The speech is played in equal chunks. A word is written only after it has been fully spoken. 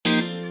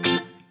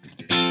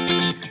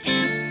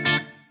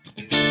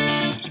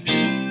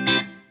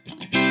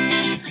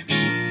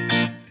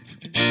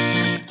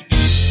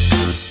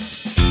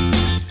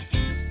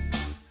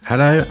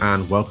Hello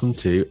and welcome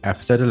to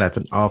episode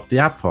 11 of the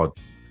Ad Pod.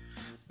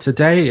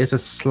 Today is a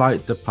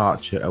slight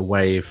departure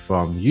away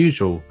from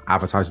usual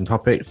advertising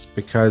topics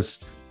because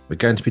we're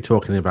going to be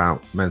talking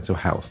about mental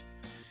health.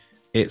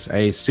 It's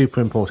a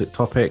super important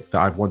topic that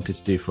I've wanted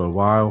to do for a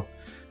while,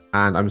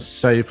 and I'm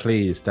so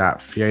pleased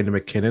that Fiona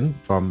McKinnon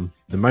from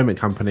the Moment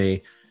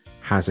Company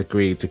has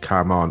agreed to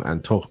come on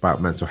and talk about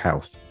mental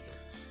health.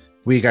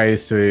 We go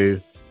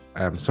through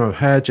some of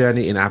her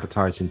journey in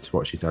advertising to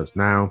what she does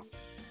now,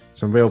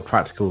 some real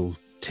practical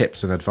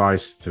tips and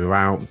advice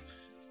throughout,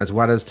 as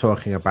well as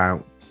talking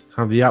about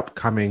kind of the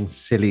upcoming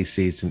silly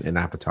season in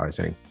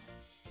advertising.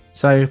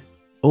 So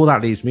all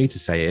that leaves me to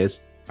say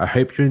is, I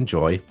hope you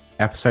enjoy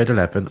episode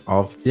 11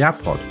 of the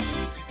Ad Pod.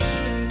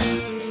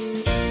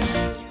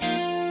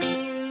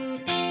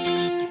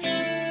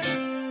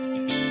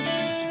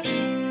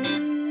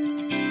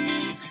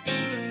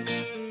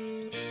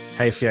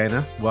 Hey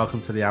Fiona,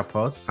 welcome to the Ad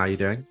Pod. How are you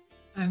doing?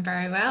 I'm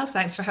very well.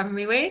 Thanks for having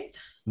me, Wayne.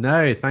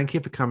 No, thank you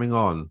for coming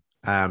on,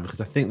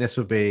 because I think this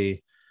will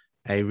be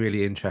a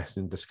really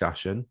interesting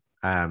discussion.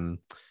 And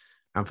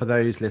for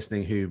those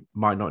listening who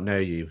might not know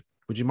you,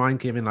 would you mind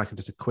giving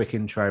just a quick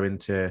intro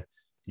into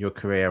your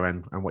career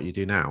and what you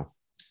do now?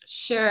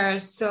 Sure.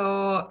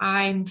 So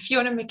I'm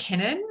Fiona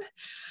McKinnon.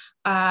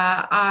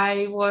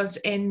 I was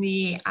in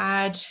the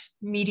ad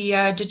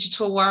media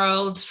digital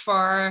world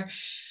for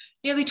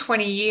nearly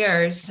 20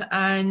 years,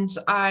 and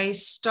I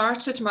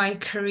started my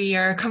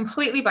career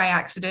completely by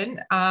accident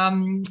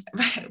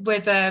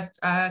with a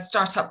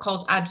startup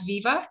called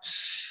Adviva.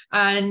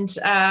 And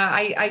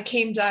I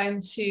came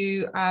down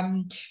to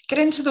get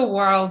into the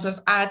world of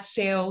ad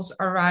sales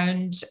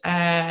around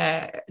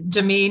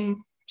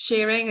domain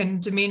sharing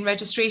and domain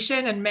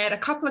registration, and met a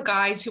couple of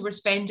guys who were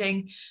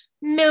spending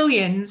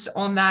millions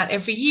on that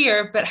every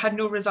year, but had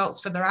no results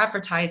for their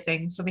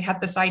advertising. So they had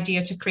this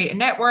idea to create a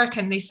network,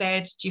 and they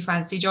said, do you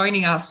fancy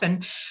joining us?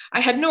 And I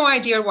had no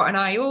idea what an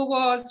IO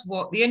was,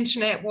 what the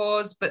internet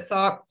was, but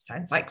thought,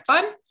 sounds like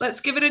fun,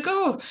 let's give it a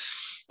go.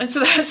 And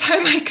so that's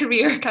how my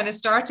career kind of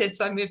started.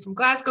 So I moved from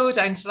Glasgow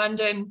down to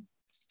London,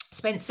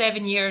 spent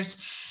 7 years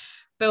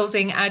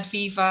building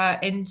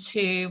Adviva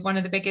into one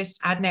of the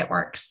biggest ad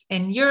networks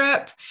in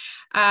Europe.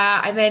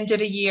 I then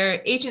did a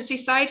year agency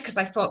side because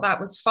I thought that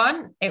was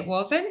fun. It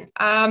wasn't.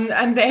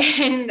 And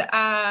then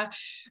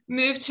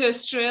moved to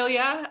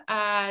Australia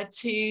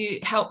to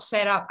help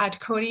set up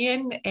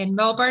Adconian in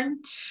Melbourne,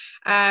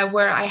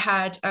 where I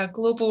had a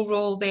global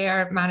role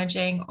there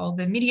managing all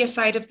the media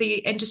side of the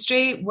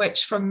industry,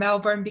 which from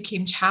Melbourne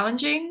became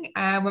challenging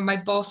when my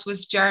boss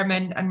was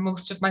German and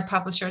most of my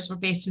publishers were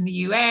based in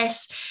the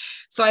US.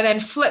 So I then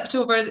flipped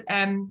over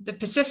the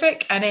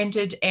Pacific and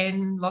ended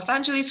in Los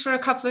Angeles for a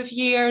couple of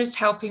years,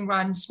 helping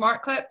run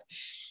SmartClip,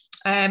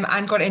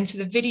 and got into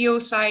the video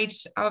side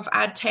of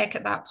ad tech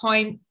at that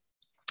point,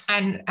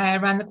 and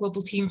ran the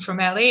global team from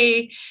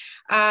LA.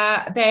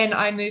 Then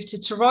I moved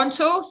to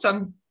Toronto. So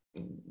I'm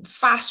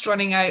fast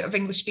running out of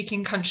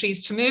English-speaking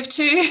countries to move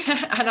to.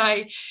 And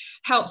I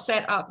helped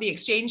set up the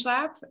Exchange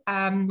Lab,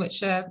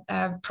 which is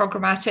a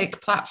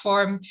programmatic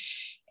platform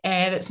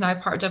that's now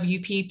part of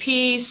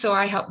WPP. So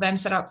I helped them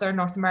set up their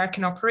North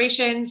American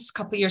operations, a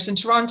couple of years in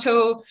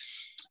Toronto.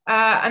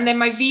 And then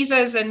my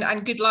visas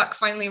and good luck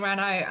finally ran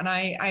out, and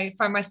I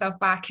found myself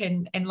back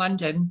in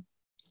London.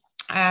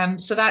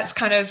 So that's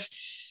kind of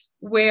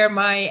where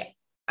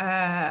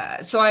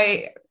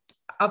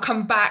I'll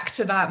come back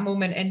to that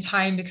moment in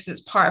time because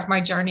it's part of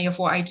my journey of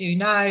what I do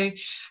now.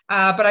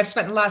 But I've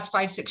spent the last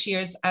 5-6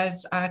 years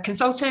as a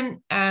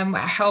consultant,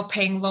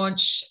 helping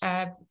launch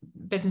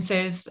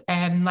businesses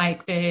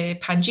like the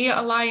Pangea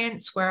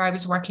Alliance, where I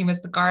was working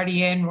with The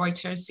Guardian,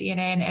 Reuters,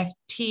 CNN,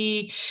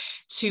 FT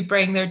to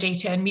bring their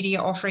data and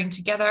media offering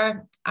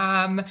together.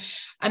 And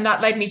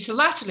that led me to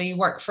latterly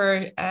work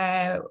for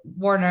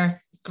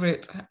Warner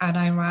Group, and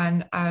I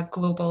ran a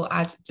global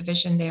ad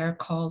division there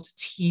called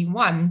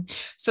T1.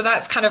 So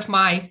that's kind of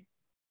my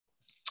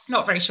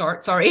not very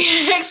short,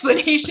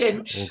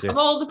 explanation of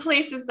all the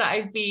places that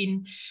I've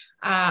been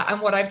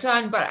and what I've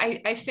done. But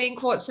I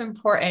think what's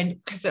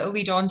important, because it'll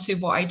lead on to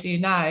what I do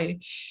now,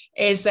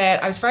 is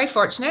that I was very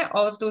fortunate.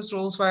 All of those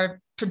roles were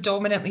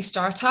predominantly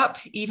startup.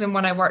 Even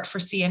when I worked for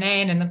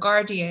CNN and The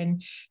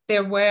Guardian,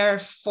 they were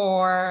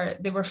for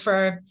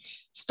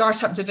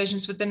startup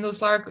divisions within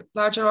those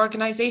larger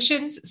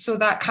organizations. So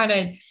that kind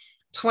of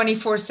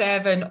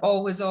 24/7,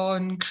 always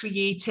on,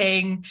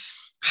 creating,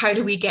 how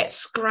do we get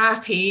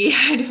scrappy?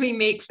 How do we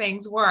make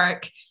things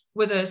work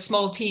with a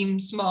small team,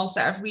 small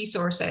set of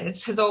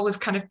resources, has always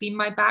kind of been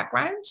my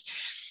background.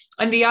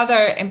 And the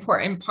other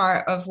important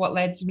part of what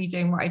led to me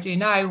doing what I do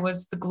now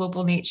was the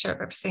global nature of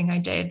everything I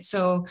did.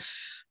 So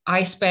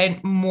I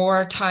spent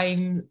more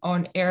time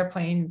on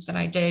airplanes than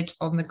I did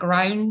on the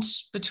ground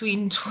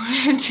between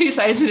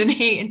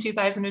 2008 and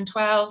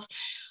 2012.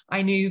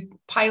 I knew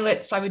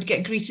pilots. I would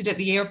get greeted at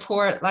the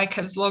airport like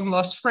I was long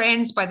lost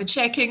friends by the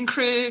check-in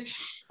crew.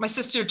 My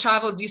sister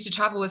used to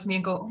travel with me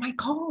and go, oh my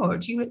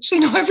God, you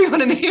literally know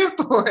everyone in the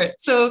airport.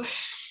 So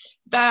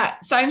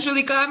that sounds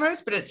really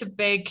glamorous, but it's a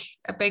big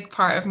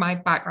part of my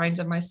background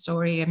and my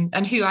story,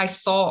 and who I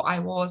thought I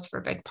was for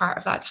a big part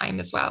of that time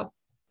as well.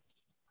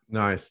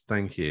 Nice,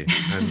 thank you.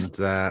 And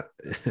a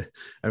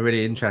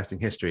really interesting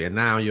history. And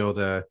now you're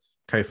the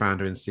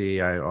co-founder and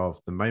CEO of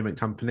the Moment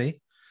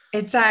Company.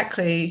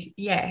 Exactly. And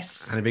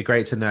Yes. it'd be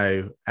great to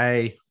know,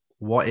 A,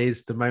 what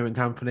is the Moment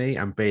Company,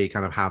 and B,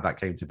 kind of how that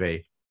came to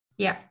be.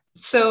 Yeah.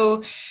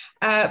 So,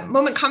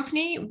 Moment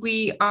Company,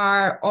 we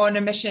are on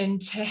a mission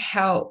to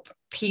help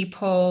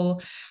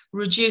people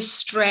reduce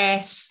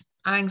stress,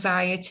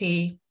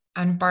 anxiety,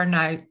 and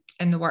burnout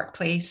in the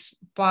workplace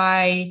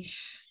by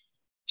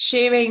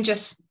sharing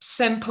just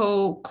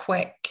simple,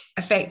 quick,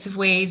 effective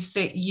ways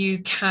that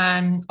you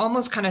can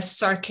almost kind of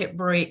circuit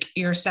break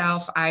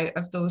yourself out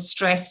of those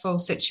stressful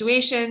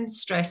situations,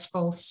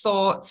 stressful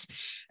thoughts,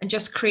 and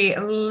just create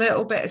a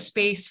little bit of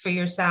space for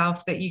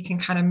yourself that you can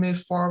kind of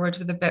move forward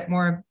with a bit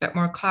more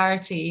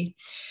clarity.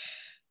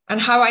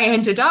 And how I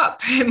ended up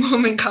at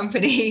Moment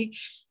Company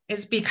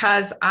is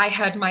because I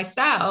had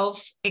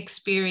myself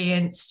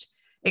experienced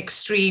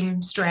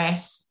extreme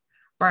stress,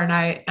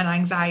 burnout, and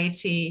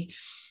anxiety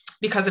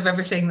because of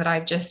everything that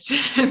I've just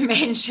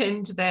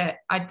mentioned that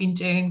I'd been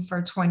doing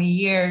for 20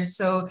 years.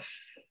 So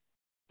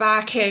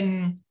back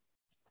in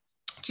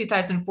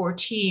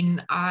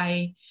 2014,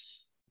 I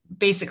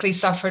basically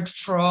suffered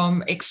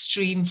from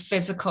extreme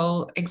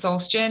physical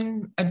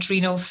exhaustion,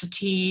 adrenal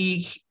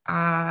fatigue.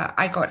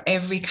 I got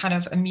every kind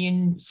of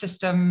immune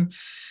system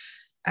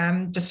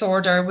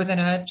disorder within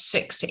a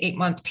 6 to 8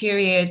 month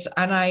period.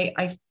 And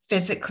I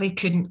physically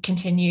couldn't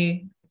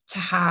continue to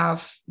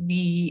have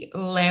the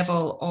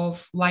level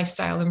of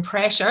lifestyle and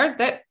pressure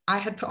that I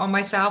had put on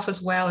myself,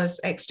 as well as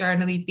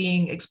externally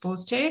being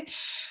exposed to.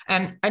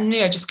 And I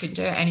knew I just couldn't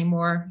do it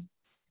anymore.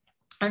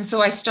 And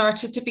so I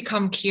started to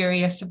become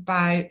curious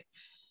about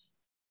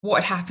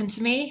what had happened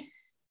to me,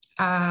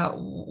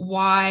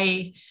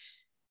 why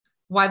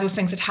those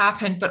things had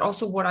happened, but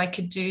also what I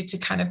could do to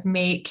kind of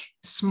make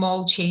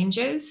small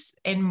changes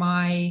in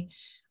my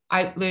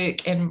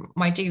outlook and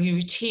my daily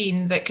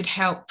routine that could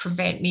help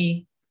prevent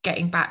me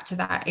getting back to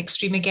that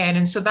extreme again.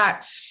 And so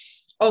that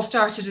all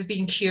started with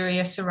being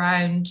curious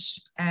around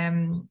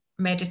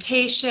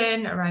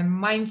meditation, around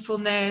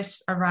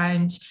mindfulness,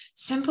 around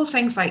simple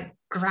things like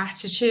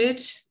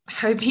gratitude,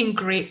 how being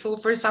grateful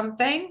for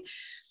something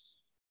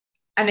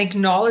and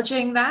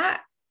acknowledging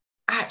that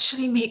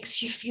actually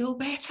makes you feel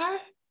better.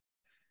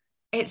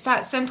 It's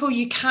that simple.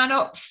 You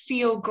cannot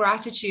feel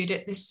gratitude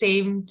at the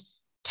same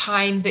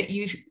time that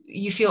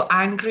you feel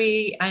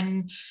angry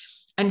and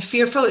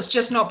fearful. It's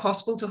just not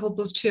possible to hold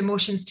those two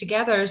emotions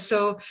together.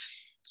 So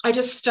I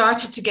just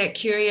started to get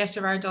curious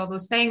around all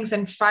those things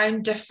and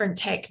found different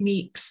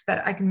techniques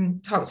that I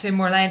can talk to in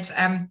more length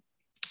that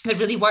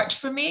really worked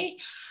for me.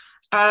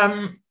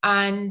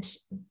 And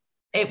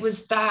it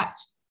was that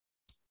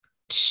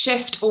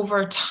shift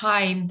over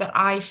time that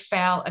I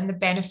felt and the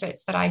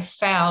benefits that I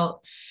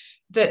felt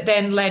that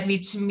then led me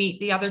to meet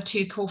the other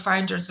two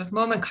co-founders of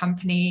Moment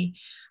Company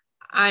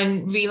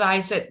and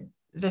realize that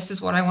this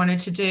is what I wanted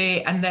to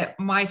do, and that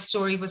my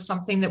story was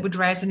something that would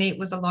resonate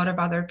with a lot of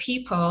other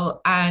people,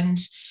 and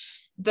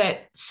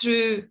that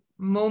through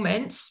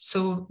moments,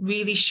 so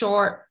really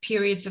short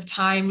periods of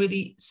time,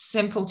 really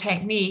simple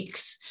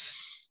techniques,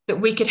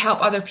 that we could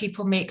help other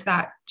people make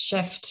that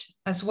shift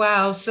as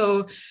well.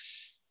 So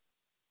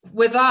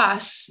with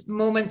us,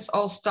 Moments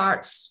all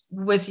starts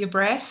with your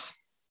breath.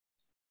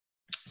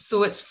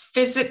 So it's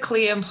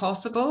physically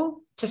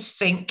impossible to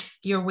think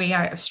your way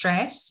out of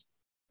stress.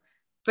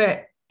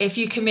 But if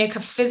you can make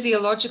a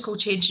physiological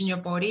change in your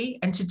body,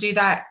 and to do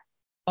that,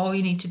 all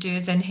you need to do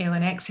is inhale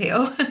and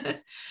exhale.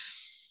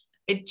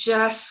 It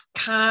just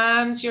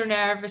calms your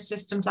nervous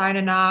system down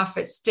enough.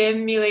 It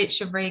stimulates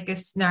your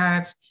vagus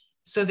nerve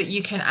so that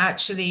you can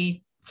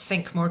actually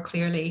think more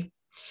clearly.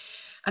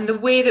 And the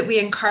way that we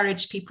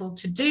encourage people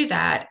to do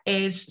that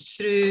is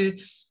through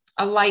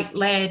a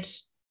light-led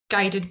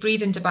guided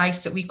breathing device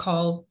that we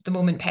call the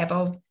Moment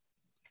Pebble.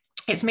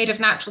 It's made of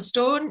natural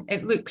stone.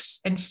 It looks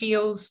and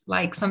feels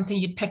like something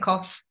you'd pick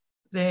off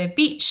the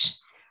beach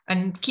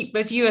and keep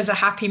with you as a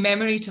happy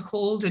memory to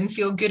hold and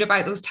feel good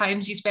about those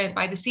times you spent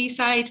by the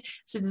seaside.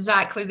 It's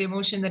exactly the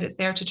emotion that it's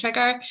there to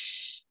trigger,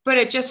 but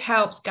it just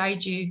helps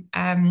guide you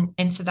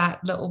into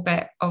that little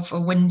bit of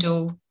a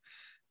window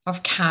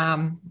of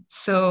calm.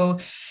 So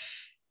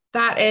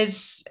that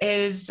is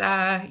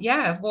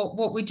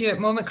what we do at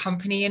Moment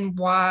Company, and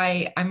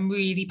why I'm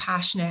really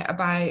passionate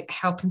about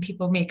helping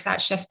people make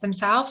that shift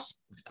themselves,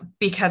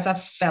 because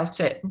I've felt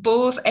it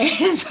both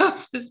ends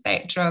of the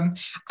spectrum,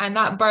 and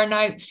that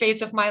burnout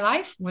phase of my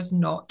life was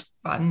not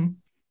fun.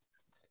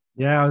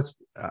 Yeah,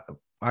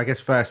 I guess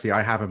firstly,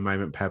 I have a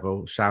Moment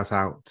Pebble. Shout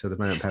out to the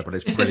Moment Pebble.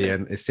 It's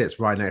brilliant. It sits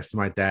right next to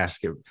my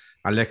desk.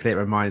 I look at it, it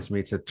reminds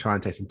me to try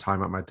and take some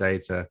time out of my day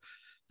to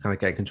kind of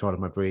get control of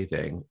my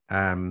breathing.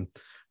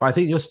 But I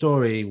think your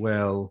story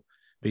will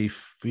be,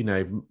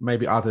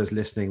 maybe others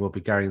listening will be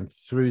going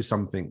through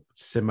something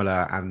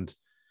similar, and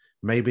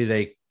maybe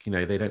they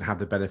don't have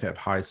the benefit of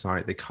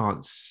hindsight. They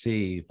can't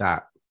see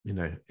that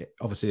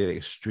obviously an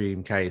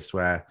extreme case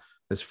where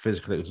there's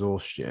physical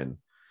exhaustion.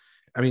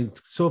 I mean,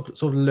 sort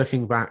of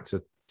looking back to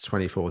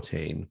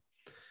 2014,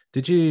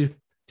 did you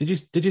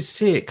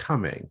see it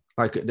coming?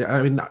 Like,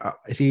 I mean,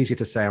 it's easy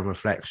to say on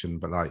reflection,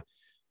 but like,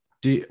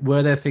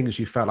 were there things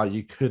you felt like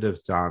you could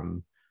have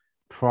done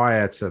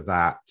prior to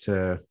that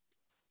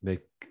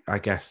I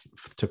guess,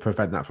 to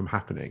prevent that from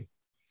happening?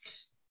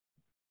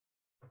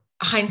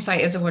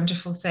 Hindsight is a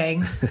wonderful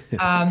thing.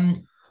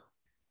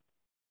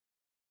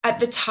 At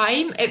the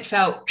time, it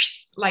felt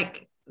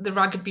like the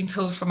rug had been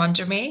pulled from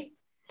under me.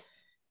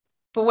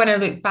 But when I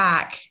look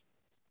back,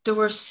 there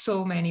were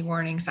so many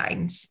warning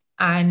signs.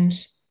 And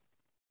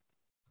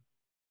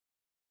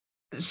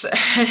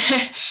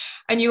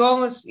and you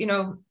almost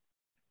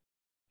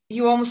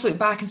look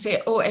back and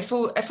say, oh, if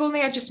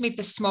only I just made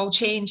this small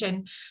change.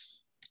 And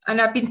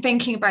I've been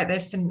thinking about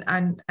this and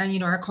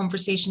our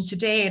conversation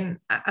today, and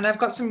I've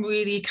got some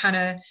really kind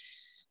of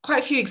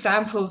quite a few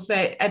examples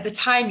that at the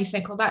time you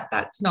think, oh,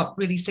 that's not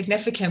really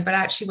significant, but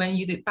actually when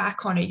you look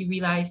back on it, you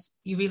realize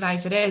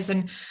it is.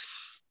 And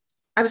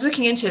I was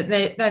looking into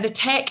it. Now the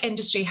tech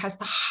industry has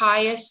the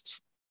highest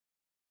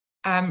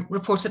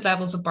reported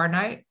levels of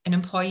burnout in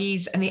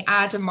employees, and the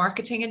ad and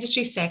marketing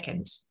industry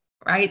second,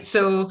 right?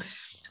 So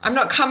I'm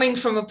not coming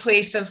from a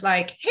place of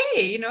like,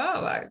 hey,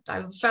 I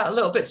felt a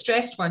little bit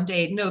stressed one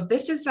day. No,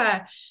 this is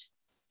a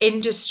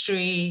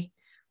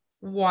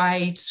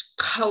industry-wide,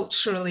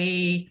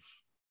 culturally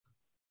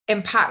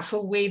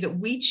impactful way that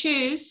we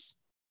choose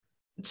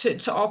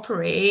to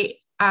operate.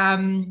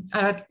 And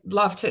I'd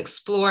love to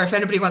explore, if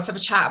anybody wants to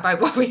have a chat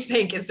about what we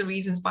think is the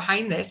reasons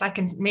behind this. I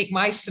can make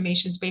my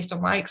summations based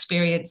on my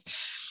experience,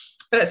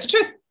 but that's the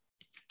truth.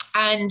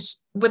 And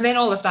within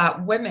all of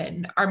that,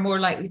 women are more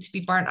likely to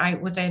be burnt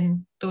out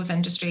within those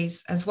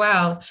industries as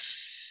well.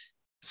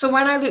 So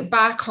when I look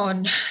back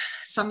on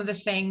some of the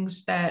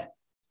things that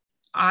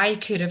I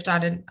could have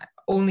done, and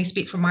only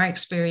speak from my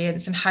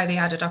experience and how they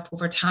added up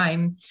over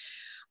time,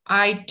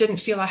 I didn't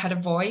feel I had a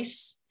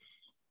voice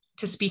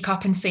to speak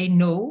up and say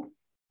no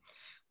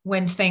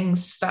when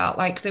things felt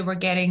like they were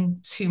getting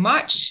too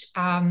much.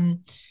 I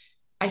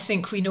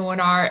think we know in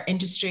our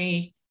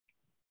industry,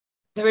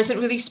 there isn't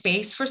really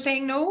space for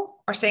saying no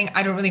or saying,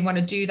 I don't really want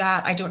to do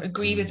that, I don't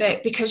agree with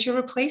it, because you're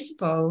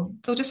replaceable.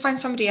 They'll just find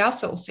somebody else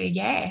that will say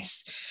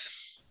yes.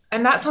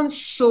 And that's on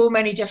so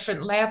many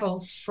different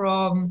levels,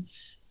 from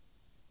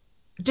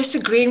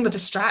disagreeing with the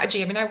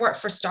strategy. I mean, I work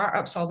for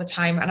startups all the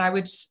time, and I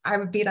would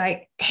be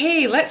like,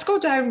 hey, let's go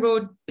down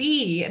road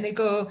B. And they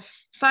go,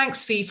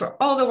 thanks, Fee, for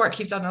all the work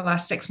you've done in the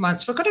last 6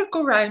 months. We're going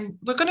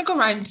to go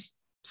round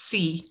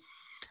C.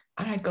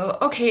 And I'd go,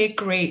 okay,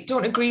 great.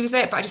 Don't agree with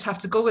it, but I just have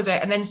to go with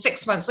it. And then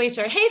 6 months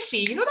later, hey,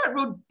 Fee, that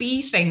road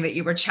B thing that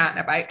you were chatting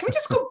about? Can we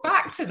just go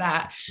back to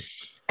that?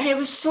 And it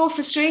was so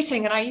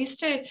frustrating. And I used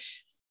to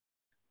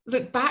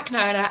look back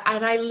now,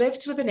 and I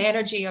lived with an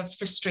energy of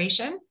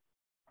frustration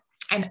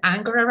and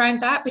anger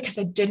around that, because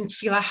I didn't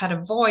feel I had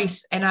a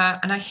voice and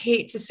I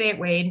hate to say it,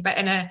 Wayne, but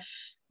in a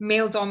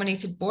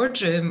male-dominated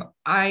boardroom,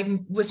 I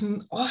was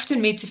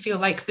often made to feel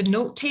like the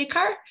note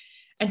taker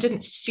and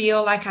didn't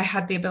feel like I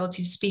had the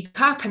ability to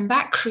speak up. And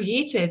that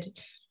created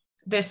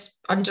this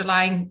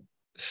underlying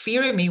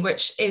fear in me,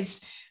 which is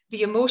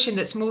the emotion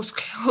that's most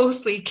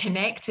closely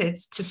connected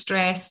to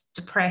stress,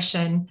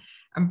 depression,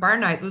 and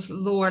burnout, those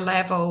lower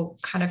level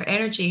kind of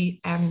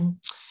energy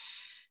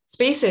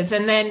spaces.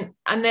 And then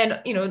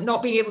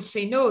not being able to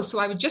say no. So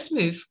I would just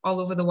move all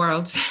over the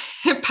world,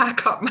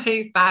 pack up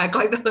my bag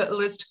like the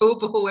littlest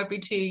hobo every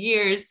 2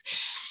 years.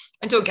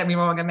 And don't get me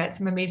wrong, I met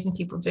some amazing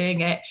people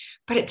doing it,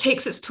 but it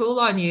takes its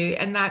toll on you.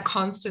 And that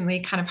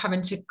constantly kind of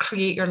having to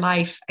create your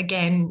life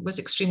again was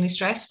extremely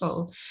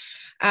stressful.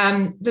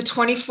 The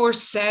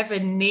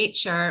 24/7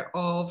 nature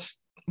of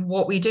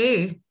what we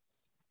do,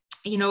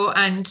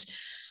 and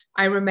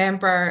I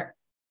remember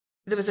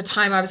there was a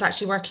time I was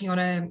actually working on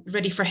a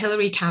Ready for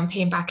Hillary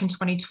campaign back in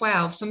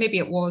 2012. So maybe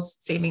it was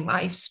saving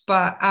lives,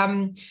 but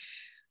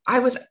I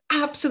was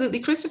absolutely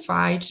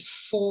crucified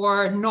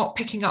for not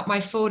picking up my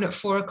phone at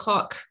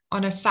 4:00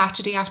 on a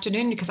Saturday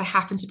afternoon because I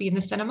happened to be in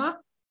the cinema.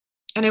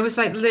 And it was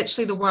like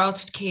literally the world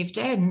had caved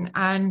in.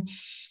 And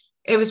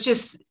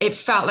it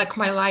felt like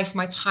my life,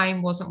 my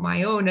time wasn't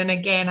my own. And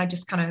again, I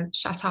just kind of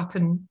shut up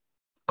and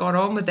got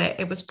on with it.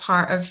 It was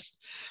part of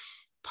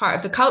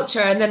the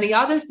culture. And then the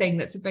other thing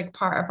that's a big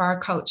part of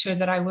our culture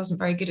that I wasn't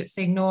very good at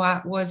saying no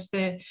at was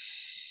the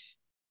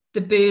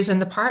booze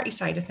and the party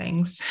side of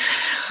things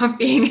of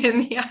being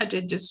in the ad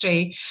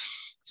industry.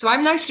 So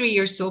I'm now 3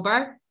 years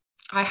sober.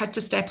 I had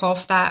to step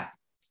off that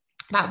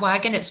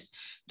wagon. It's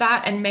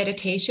that and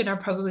meditation are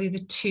probably the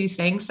two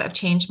things that have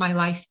changed my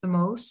life the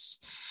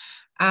most.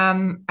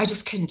 I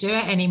just couldn't do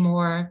it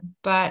anymore.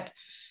 But,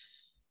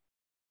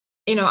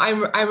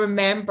 I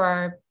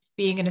remember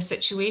being in a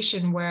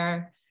situation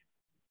where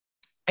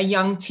a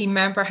young team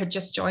member had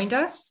just joined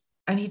us,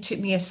 and he took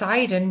me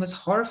aside and was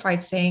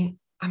horrified, saying,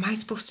 am I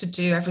supposed to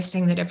do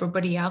everything that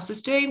everybody else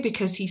is doing?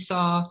 Because he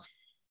saw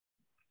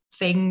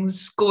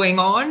things going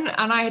on.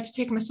 And I had to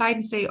take him aside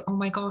and say, oh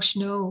my gosh,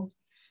 no,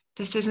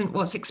 this isn't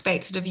what's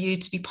expected of you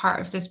to be part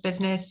of this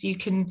business. You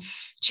can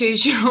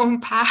choose your own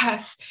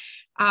path.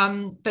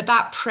 But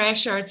that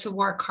pressure to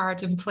work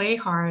hard and play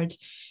hard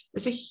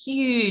is a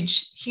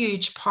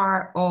huge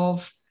part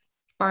of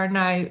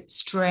burnout,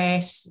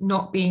 stress,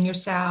 not being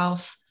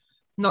yourself,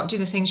 not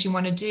doing the things you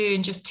want to do,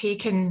 and just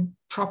taking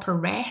proper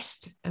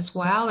rest as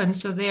well. And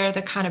so they're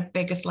the kind of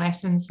biggest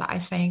lessons that I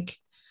think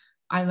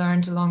I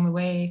learned along the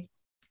way.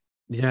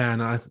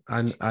 Yeah,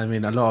 and I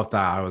mean, a lot of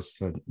that I was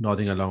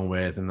nodding along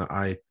with, and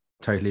I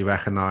totally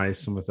recognize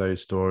some of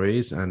those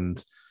stories.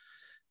 And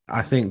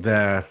I think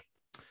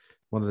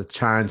one of the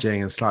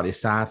challenging and slightly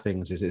sad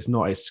things is it's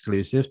not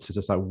exclusive to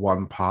just like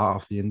one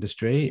part of the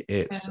industry.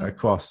 It's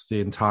across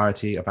the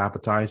entirety of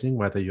advertising,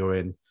 whether you're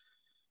in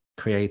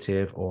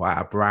creative or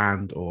at a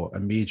brand or a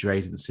media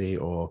agency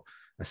or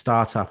a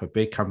startup, a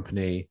big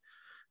company.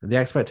 And the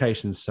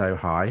expectation is so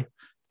high.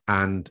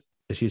 And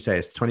as you say,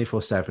 it's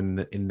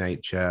 24/7 in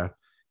nature.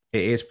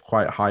 It is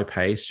quite high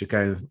paced. You're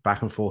going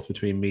back and forth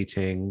between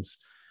meetings,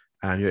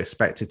 and you're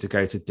expected to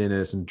go to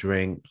dinners and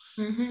drinks.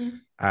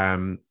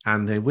 And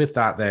then with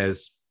that,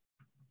 there's,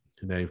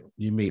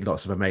 you meet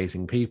lots of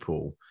amazing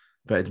people,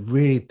 but it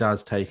really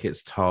does take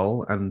its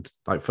toll. And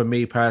like for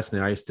me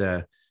personally, I used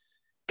to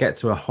get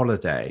to a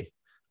holiday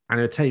and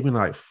it would take me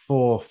like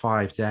 4 or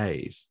 5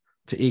 days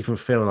to even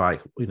feel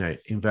like,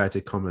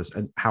 inverted commas,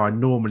 and how I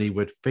normally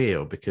would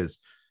feel, because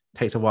it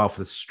takes a while for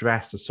the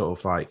stress to sort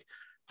of like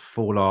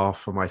fall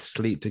off, for my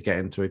sleep to get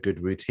into a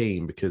good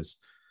routine,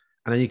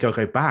 and then you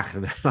go back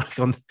and like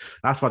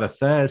that's why the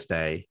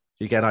Thursday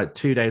you get like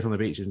 2 days on the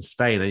beach in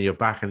Spain and you're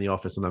back in the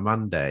office on a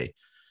Monday.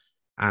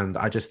 And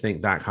I just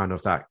think that kind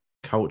of that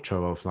culture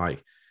of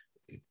like,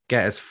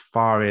 get as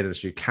far in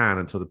as you can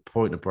until the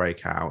point of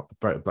like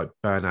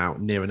burnout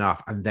near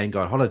enough, and then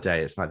go on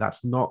holiday. It's like,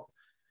 that's not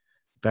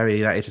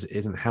it just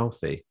isn't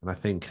healthy. And I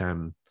think,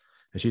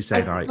 as you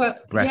say,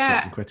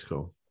 rest is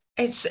critical.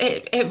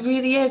 It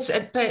really is.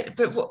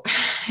 But what,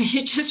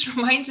 you just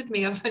reminded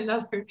me of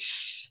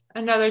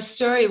another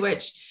story,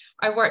 which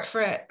I worked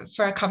for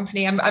a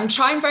company. I'm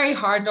trying very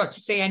hard not to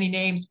say any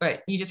names,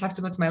 but you just have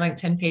to go to my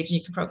LinkedIn page and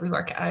you can probably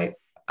work it out.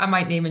 I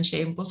might name and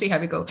shame. We'll see how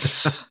we go.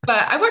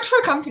 But I worked for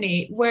a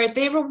company where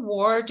they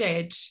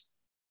rewarded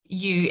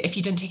you if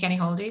you didn't take any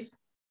holidays.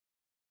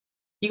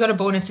 You got a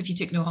bonus if you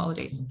took no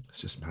holidays.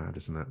 It's just mad,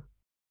 isn't it?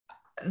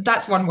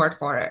 That's one word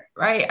for it,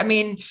 right? I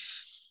mean,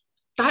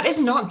 that is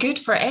not good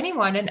for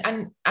anyone.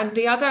 And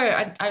the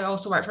other, I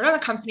also worked for another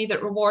company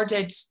that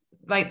rewarded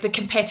like the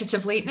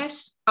competitive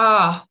lateness.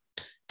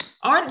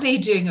 Aren't they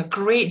doing a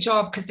great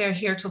job because they're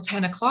here till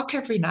 10 o'clock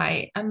every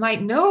night? I'm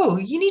like, no,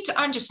 you need to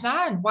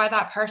understand why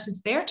that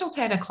person's there till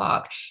 10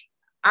 o'clock.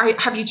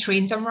 Have you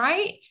trained them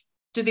right?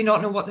 Do they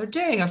not know what they're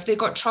doing? Have they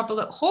got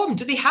trouble at home?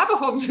 Do they have a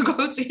home to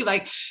go to?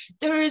 Like,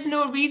 there is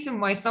no reason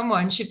why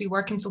someone should be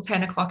working till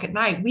 10 o'clock at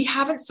night. We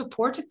haven't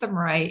supported them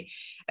right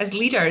as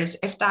leaders,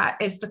 if that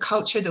is the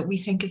culture that we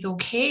think is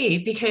okay.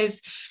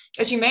 Because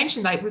as you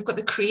mentioned, like, we've got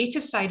the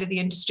creative side of the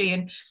industry,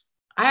 and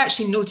I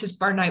actually noticed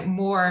burnout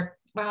more.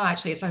 Well,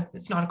 actually,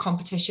 it's not a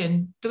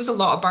competition. There was a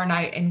lot of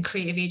burnout in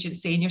creative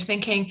agency, and you're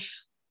thinking,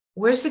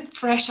 where's the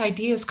fresh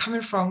ideas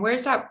coming from?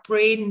 Where's that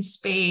brain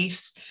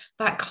space,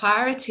 that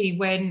clarity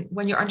when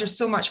you're under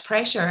so much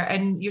pressure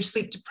and you're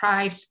sleep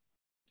deprived?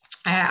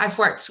 I've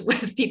worked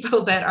with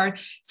people that are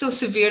so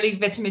severely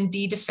vitamin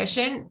D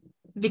deficient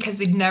because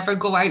they'd never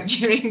go out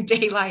during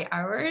daylight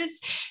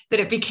hours that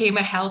it became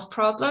a health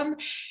problem.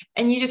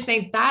 And you just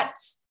think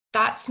that's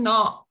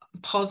not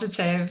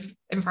positive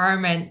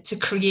environment to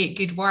create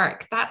good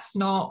work. That's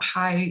not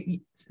how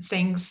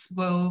things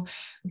will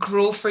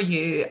grow for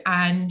you,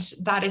 and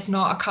that is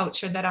not a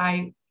culture that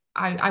I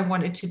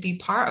wanted to be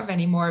part of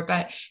anymore.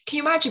 But can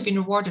you imagine being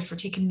rewarded for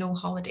taking no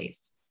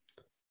holidays?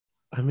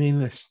 I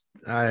mean,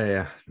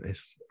 I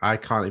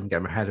can't even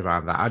get my head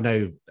around that. I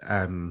know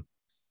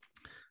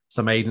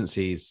some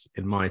agencies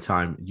in my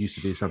time used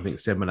to do something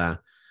similar,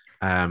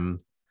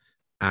 and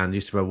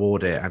used to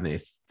reward it, and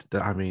it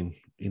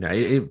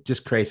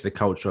just created a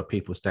culture of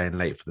people staying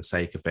late for the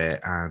sake of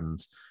it. And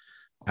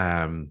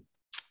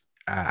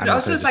but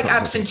also it's like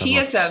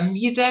absenteeism.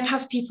 You then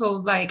have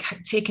people like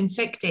taking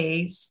sick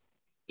days,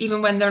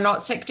 even when they're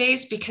not sick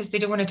days, because they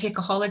don't want to take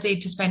a holiday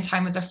to spend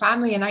time with their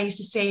family. And I used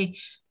to say,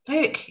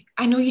 look,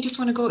 I know you just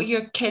want to go to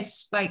your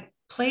kids' like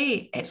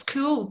play. It's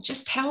cool.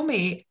 Just tell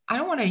me. I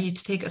don't want you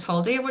to take us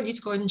holiday. I want you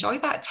to go and enjoy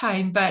that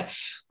time. But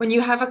when you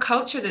have a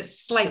culture that's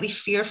slightly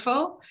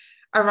fearful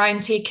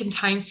around taking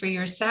time for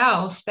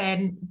yourself,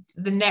 then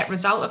the net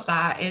result of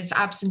that is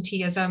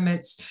absenteeism,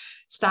 it's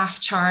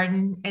staff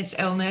churn, it's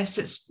illness,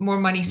 it's more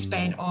money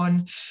spent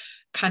on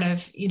kind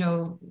of,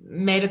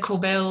 medical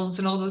bills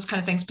and all those kind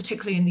of things,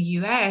 particularly in the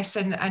US.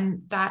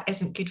 And that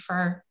isn't good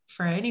for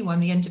anyone,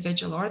 the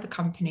individual or the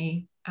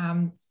company.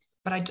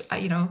 But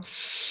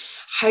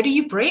how do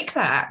you break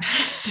that?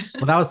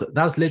 Well,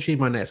 that was literally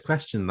my next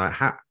question. Like,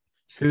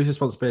 whose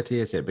responsibility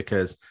is it?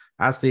 Because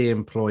as the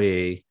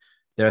employee,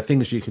 there are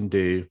things you can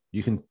do.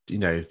 You can,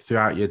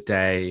 throughout your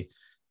day,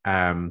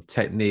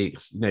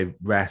 techniques,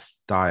 rest,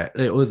 diet,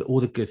 all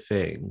the good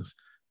things.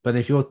 But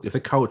if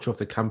the culture of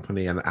the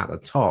company and at the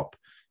top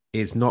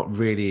is not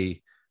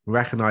really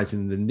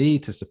recognizing the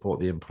need to support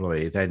the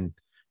employee, then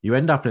you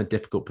end up in a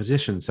difficult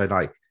position. So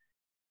like,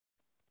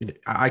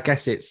 I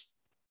guess is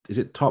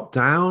it top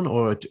down,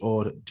 or do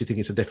you think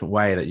it's a different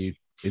way that you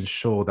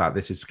ensure that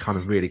this is kind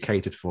of really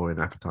catered for in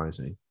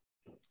advertising?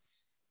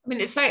 I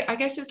mean, I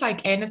guess it's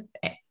like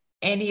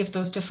any of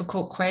those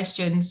difficult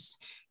questions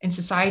in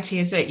society.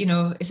 Is it,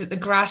 is it the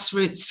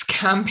grassroots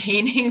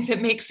campaigning that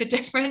makes a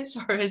difference,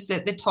 or is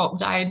it the top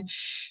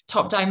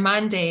down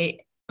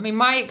mandate? I mean,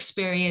 my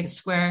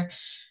experience where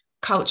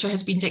culture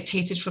has been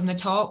dictated from the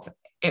top,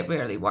 it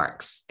rarely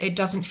works. It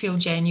doesn't feel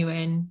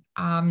genuine.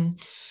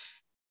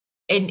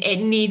 It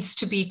needs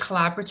to be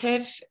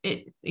collaborative.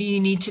 You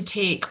need to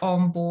take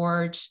on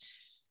board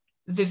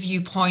the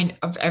viewpoint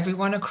of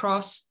everyone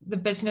across the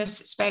business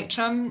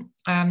spectrum.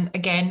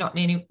 Again, not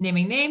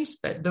naming names,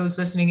 but those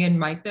listening in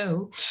might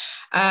know.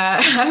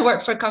 I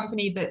work for a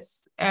company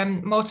that's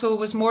motto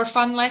was more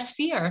fun, less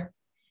fear.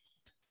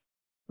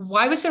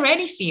 Why was there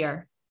any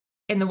fear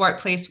in the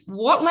workplace?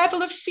 What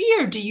level of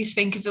fear do you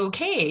think is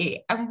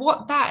okay? And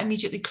what that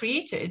immediately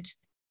created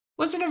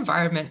was an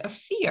environment of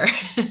fear.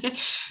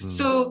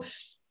 So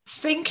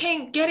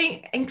getting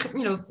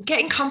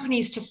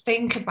companies to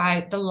think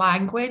about the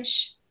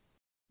language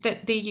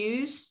that they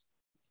use.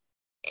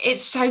 It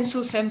sounds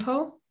so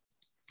simple,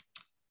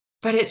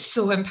 but it's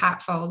so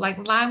impactful.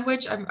 Like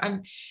language,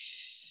 I'm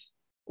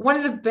one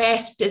of the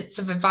best bits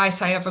of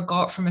advice I ever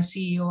got from a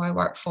CEO I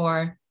worked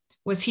for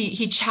was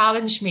he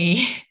challenged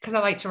me, because I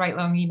like to write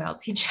long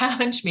emails. He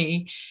challenged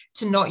me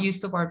to not use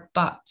the word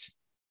but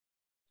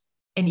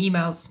in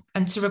emails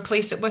and to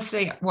replace it with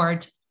the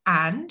word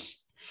and.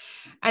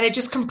 And it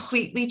just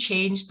completely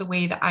changed the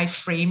way that I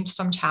framed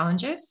some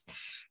challenges.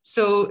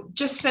 So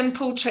just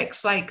simple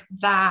tricks like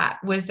that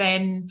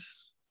within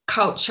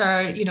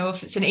culture,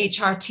 if it's an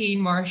HR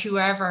team or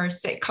whoever,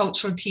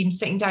 cultural team,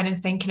 sitting down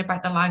and thinking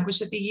about the language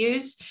that they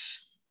use.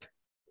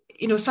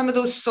 Some of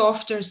those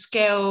softer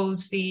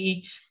skills,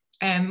 the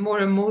more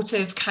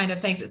emotive kind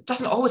of things. It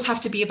doesn't always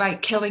have to be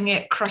about killing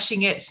it,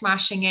 crushing it,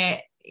 smashing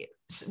it.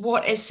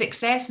 What is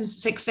success? And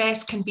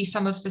success can be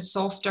some of the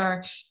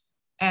softer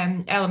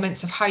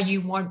elements of how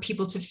you want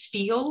people to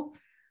feel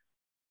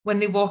when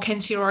they walk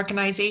into your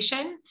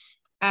organization.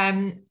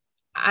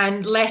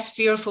 And less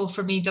fearful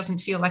for me doesn't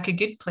feel like a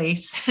good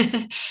place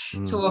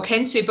to walk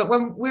into. But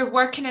when we're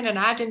working in an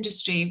ad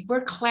industry,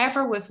 we're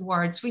clever with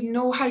words. We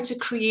know how to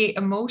create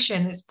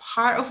emotion. It's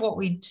part of what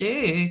we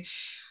do.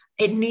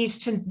 It needs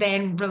to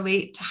then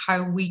relate to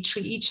how we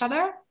treat each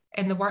other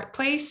in the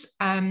workplace.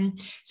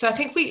 So I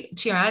think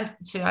to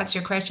answer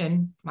your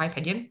question, my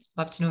opinion,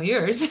 love to know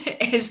yours,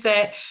 is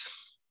that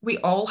we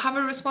all have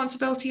a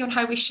responsibility on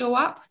how we show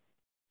up.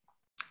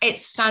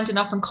 It's standing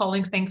up and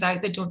calling things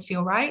out that don't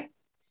feel right.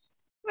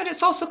 But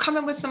it's also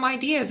coming with some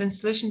ideas and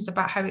solutions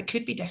about how it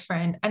could be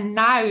different. And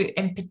now,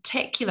 in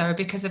particular,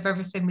 because of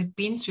everything we've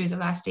been through the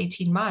last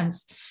 18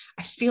 months,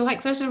 I feel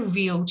like there's a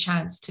real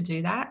chance to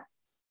do that.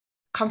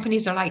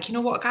 Companies are like, you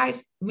know what,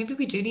 guys, maybe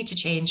we do need to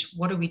change.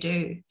 What do we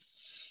do?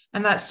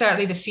 And that's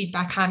certainly the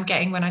feedback I'm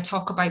getting when I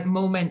talk about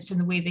moments and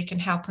the way they can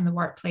help in the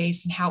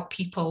workplace and help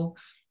people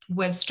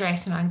with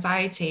stress and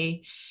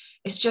anxiety.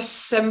 It's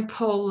just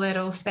simple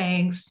little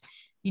things.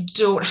 You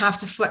don't have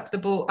to flip the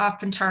boat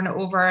up and turn it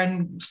over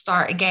and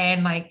start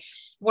again. Like,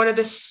 what are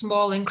the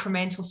small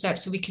incremental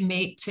steps that we can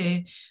make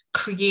to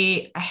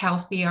create a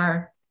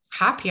healthier,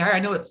 happier?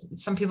 I know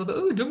some people go,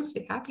 oh, don't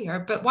say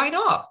happier, but why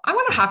not? I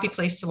want a happy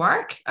place to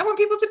work. I want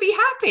people to be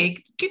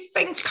happy. Good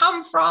things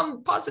come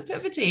from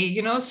positivity,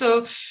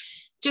 So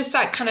just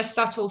that kind of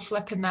subtle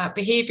flip in that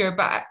behavior.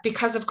 But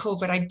because of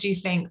COVID, I do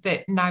think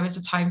that now is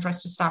the time for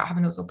us to start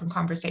having those open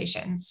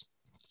conversations.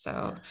 So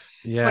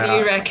what do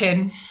you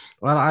reckon?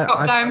 Well,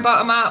 top down,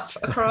 bottom up,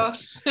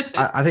 across.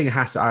 I think it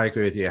has to. I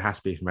agree with you. It has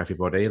to be from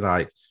everybody.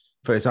 Like,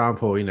 for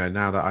example,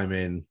 now that I'm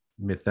in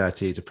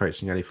mid-30s,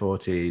 approaching early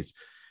 40s.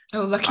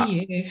 Oh,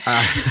 lucky you.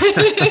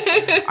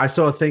 I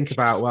sort of think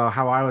about, well,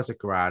 how I was a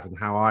grad and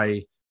how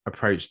I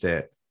approached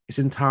it. It's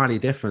entirely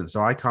different.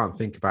 So I can't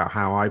think about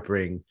how I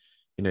bring,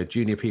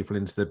 junior people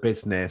into the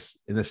business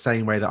in the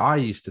same way that I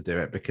used to do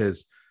it,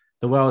 because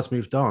the world's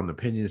moved on.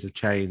 Opinions have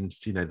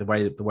changed.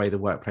 The way the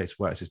workplace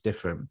works is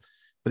different.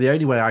 But the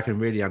only way I can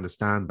really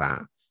understand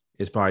that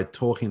is by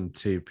talking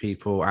to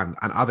people and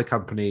other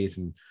companies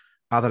and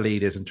other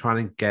leaders and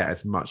trying to get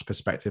as much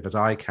perspective as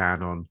I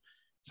can on,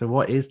 so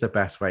what is the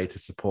best way to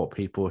support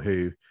people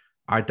who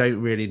I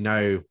don't really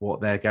know what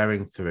they're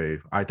going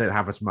through. I don't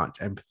have as much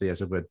empathy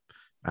as I would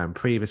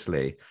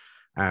previously.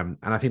 And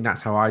I think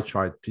that's how I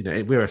tried,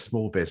 we're a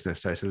small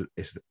business, so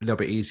it's a little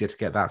bit easier to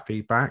get that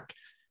feedback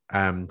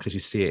because you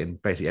see it in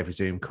basically every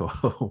Zoom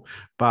call.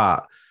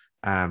 But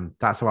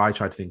that's how I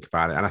try to think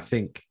about it. And I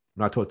think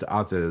when I talk to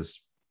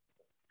others,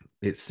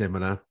 it's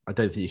similar. I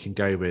don't think you can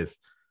go with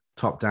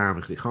top down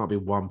because it can't be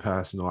one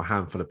person or a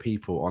handful of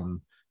people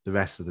on the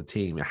rest of the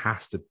team. It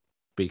has to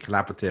be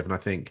collaborative. And I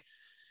think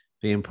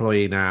the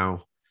employee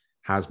now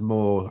has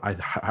more,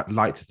 I'd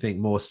like to think,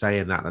 more say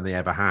in that than they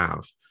ever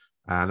have.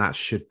 and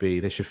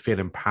they should feel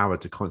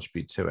empowered to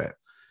contribute to it.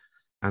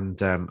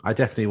 And I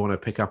definitely want to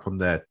pick up on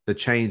the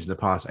change in the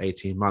past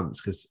 18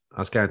 months, because I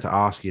was going to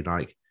ask you,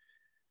 like,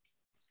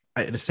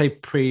 I say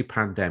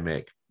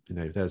pre-pandemic,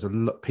 there's a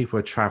lot, people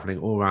are traveling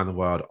all around the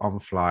world on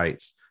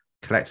flights,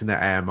 collecting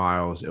their air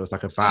miles. It was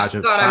like a badge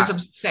of, God, I was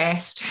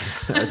obsessed.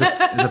 it was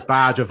a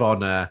badge of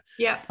honor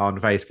Yeah.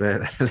 on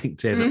Facebook,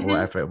 LinkedIn, or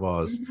whatever it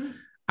was. Mm-hmm.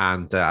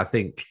 And I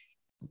think,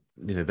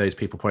 those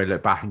people probably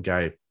look back and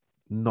go,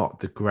 not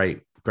the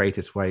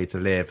greatest way to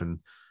live, and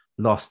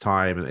lost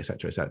time, and et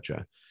cetera, et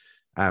cetera.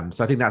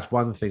 So I think that's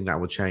one thing that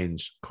will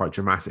change quite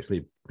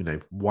dramatically,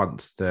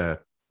 once the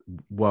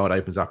world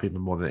opens up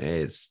even more than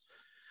it is.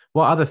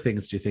 What other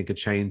things do you think are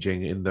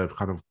changing in the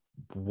kind of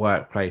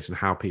workplace and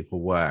how people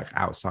work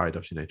outside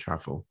of,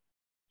 travel?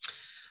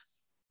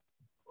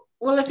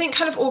 Well, I think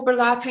kind of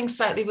overlapping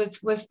slightly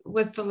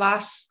with the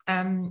last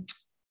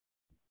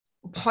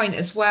point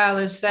as well,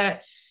 is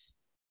that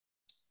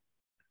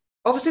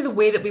obviously the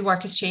way that we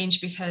work has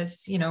changed,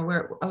 because a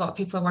lot of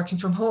people are working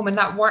from home, and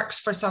that works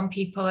for some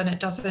people, and it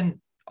doesn't.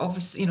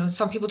 Obviously,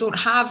 some people don't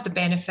have the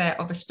benefit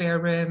of a spare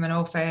room, an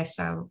office,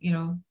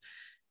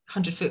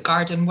 100-foot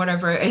garden,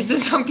 whatever it is that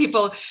some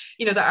people,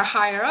 that are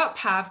higher up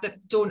have,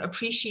 that don't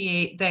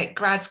appreciate that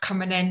grads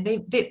coming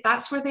in,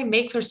 that's where they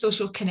make their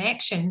social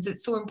connections.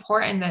 It's so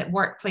important that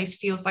workplace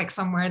feels like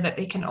somewhere that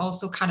they can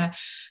also kind of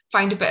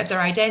find a bit of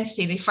their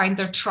identity. They find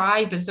their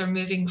tribe as they're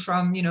moving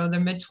from, their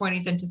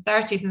mid-20s into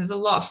 30s. And there's a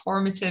lot of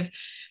formative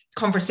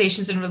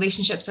conversations and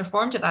relationships are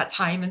formed at that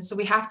time. And so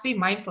we have to be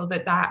mindful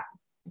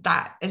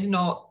that is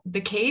not the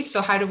case.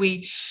 So how do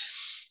we,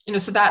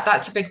 so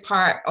that's a big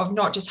part of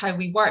not just how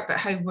we work, but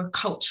how we're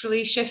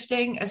culturally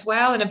shifting as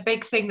well. And a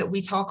big thing that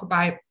we talk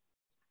about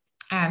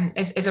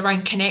is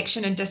around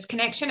connection and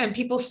disconnection. And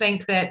people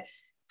think that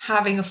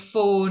having a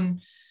phone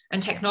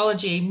and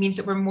technology means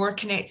that we're more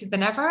connected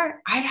than ever.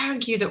 I'd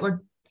argue that we're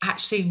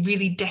actually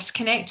really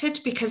disconnected,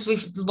 because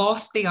we've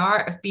lost the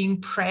art of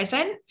being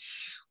present.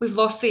 We've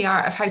lost the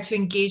art of how to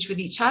engage with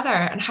each other,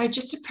 and how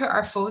just to put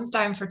our phones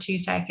down for 2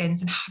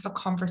 seconds and have a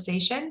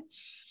conversation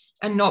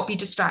and not be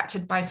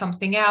distracted by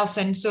something else.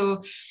 And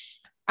so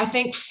I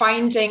think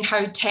finding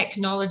how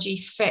technology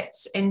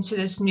fits into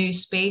this new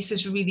space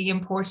is really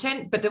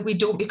important, but that we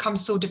don't become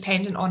so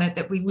dependent on it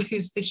that we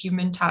lose the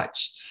human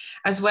touch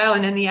as well.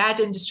 And in the ad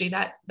industry,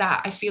 that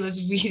I feel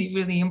is really,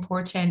 really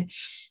important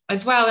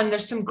as well. And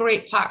there's some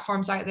great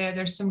platforms out there.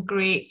 There's some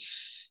great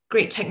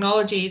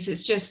technologies.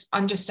 It's just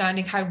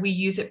understanding how we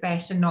use it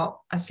best, and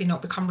not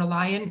become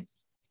reliant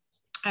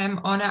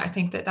on it. I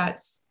think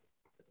that's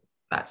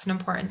an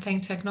important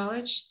thing to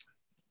acknowledge.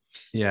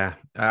 Yeah.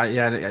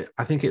 I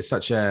think it's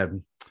such a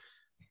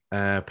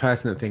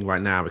pertinent thing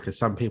right now, because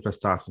some people are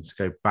starting to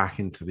go back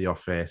into the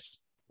office.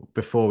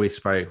 Before we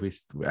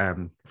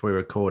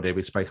recorded,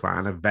 we spoke about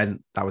an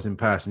event that was in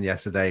person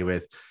yesterday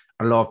with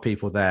a lot of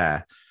people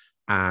there.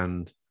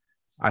 And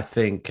I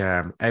think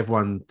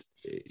everyone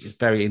is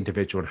very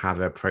individual in how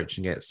they're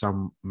approaching it.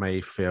 Some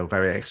may feel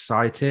very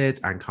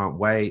excited and can't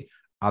wait.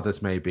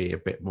 Others may be a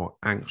bit more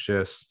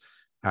anxious.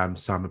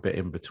 Some a bit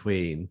in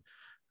between.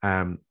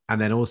 And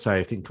then also,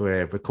 I think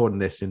we're recording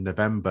this in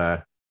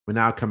November. We're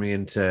now coming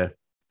into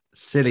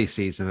silly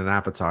season in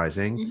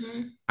advertising.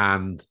 Mm-hmm.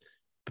 And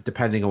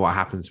depending on what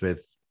happens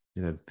with,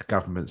 the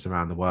governments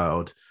around the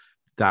world,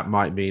 that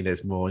might mean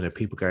there's more,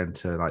 people going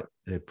to like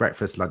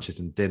breakfast, lunches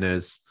and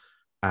dinners.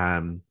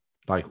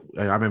 Like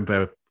I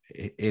remember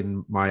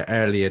in my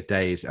earlier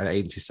days at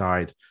agency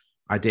side,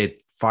 I did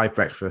 5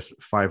 breakfasts,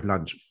 5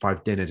 lunch,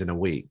 5 dinners in a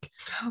week.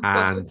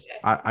 And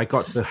I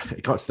got to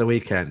the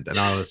weekend, and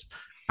I was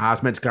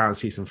meant to go out and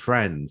see some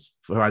friends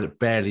who I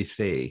barely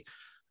see.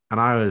 And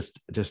I was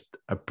just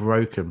a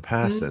broken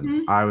person.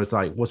 Mm-hmm. I was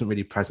like, wasn't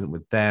really present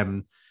with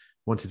them,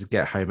 wanted to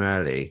get home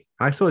early.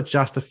 And I sort of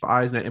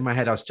justified, in my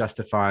head, I was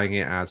justifying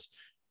it as,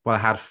 well, I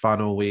had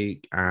fun all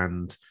week,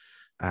 and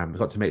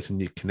got to make some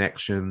new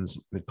connections.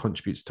 It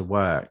contributes to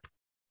work.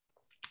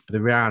 But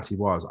the reality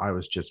was, I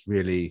was just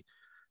really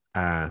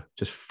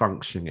just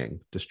functioning,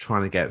 just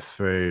trying to get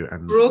through.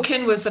 And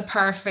broken was the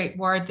perfect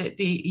word that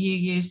you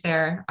used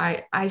there.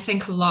 I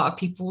think a lot of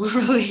people will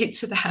relate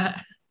to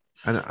that.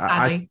 And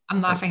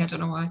I'm laughing, I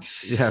don't know why.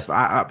 Yeah,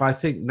 but I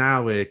think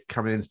now we're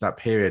coming into that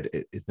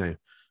period.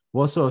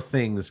 What sort of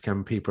things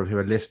can people who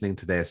are listening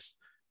to this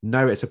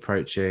know it's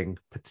approaching,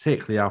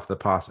 particularly after the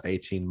past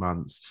 18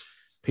 months?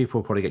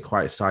 People probably get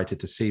quite excited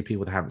to see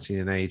people they haven't seen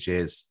in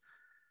ages.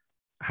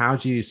 How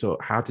do you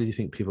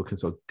think people can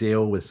sort of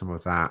deal with some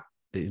of that,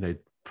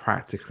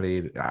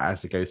 practically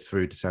as they go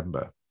through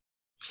December?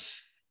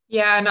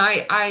 Yeah, and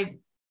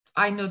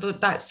I know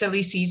that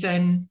silly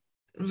season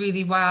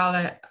really well.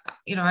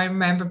 I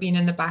remember being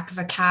in the back of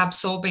a cab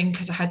sobbing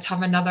because I had to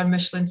have another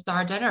Michelin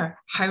star dinner.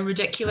 How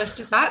ridiculous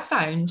does that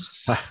sound?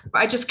 But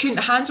I just couldn't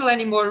handle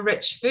any more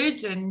rich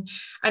food, and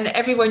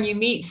everyone you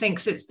meet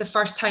thinks it's the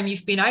first time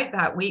you've been out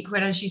that week,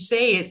 when, as you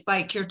say, it's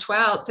like your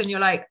 12th and you're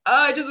like,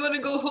 oh, I just want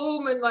to go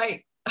home and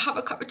like have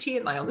a cup of tea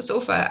and lie on the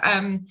sofa.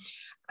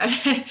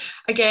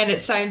 again,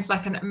 it sounds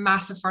like a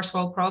massive first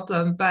world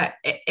problem, but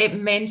it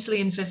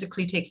mentally and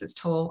physically takes its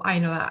toll. I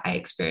know that, I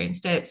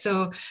experienced it.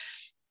 So,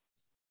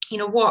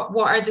 what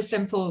are the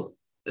simple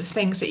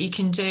things that you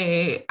can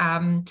do?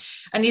 And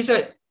these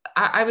are,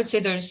 I would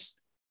say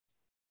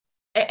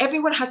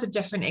everyone has a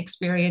different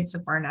experience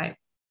of burnout.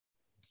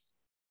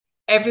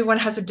 Everyone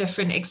has a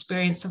different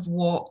experience of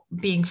what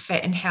being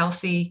fit and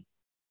healthy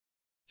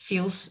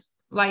feels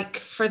like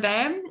for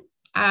them.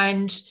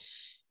 And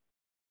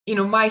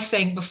my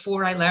thing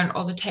before I learned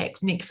all the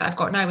techniques I've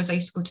got now was I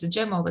used to go to the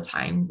gym all the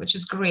time, which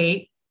is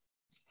great.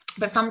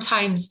 But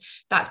sometimes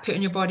that's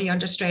putting your body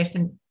under stress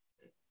in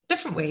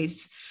different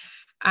ways.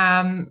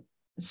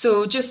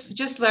 So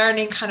just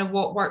learning kind of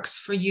what works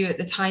for you at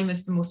the time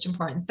is the most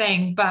important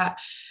thing. But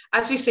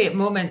as we say at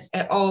moments,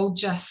 it all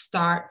just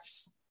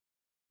starts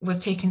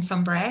with taking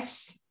some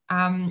breaths.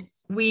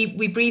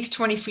 We breathe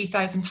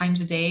 23,000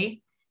 times a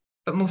day,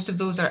 but most of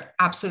those are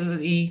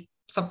absolutely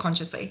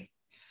subconsciously.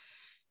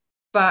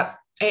 But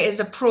it is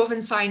a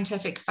proven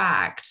scientific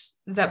fact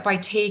that by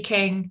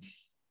taking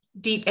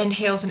deep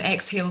inhales and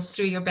exhales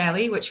through your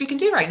belly, which we can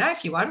do right now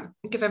if you want,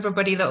 give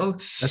everybody a little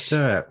Let's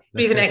do it.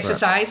 breathing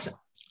exercise.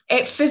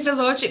 It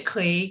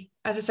physiologically,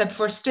 as I said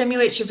before,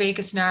 stimulates your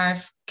vagus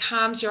nerve,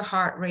 calms your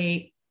heart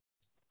rate,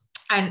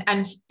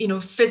 and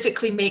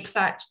physically makes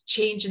that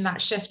change and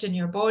that shift in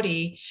your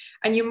body.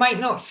 And you might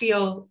not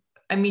feel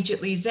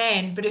immediately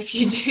zen, but if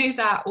you do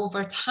that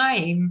over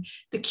time,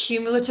 the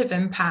cumulative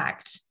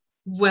impact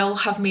will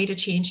have made a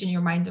change in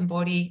your mind and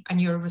body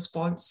and your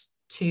response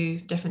to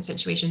different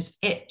situations.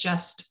 It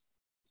just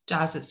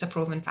does. It's a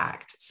proven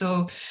fact.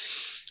 So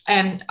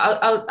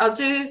I'll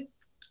do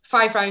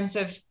 5 rounds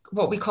of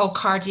what we call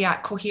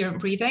cardiac coherent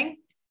breathing.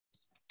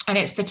 And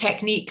it's the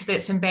technique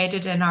that's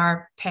embedded in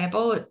our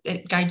Pebble.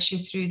 It guides you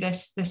through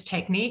this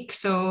technique.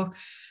 So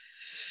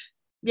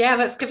yeah,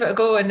 let's give it a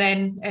go, and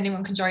then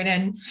anyone can join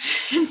in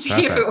and see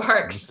Perfect. If it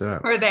works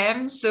for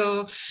them.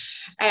 So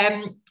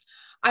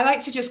I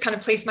like to just kind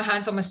of place my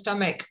hands on my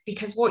stomach,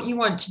 because what you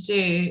want to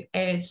do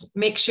is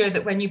make sure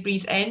that when you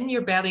breathe in,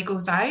 your belly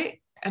goes out,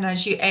 and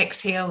as you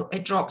exhale,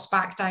 it drops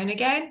back down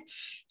again.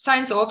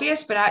 Sounds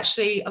obvious, but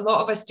actually a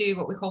lot of us do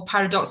what we call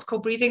paradoxical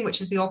breathing, which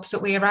is the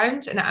opposite way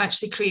around, and it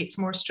actually creates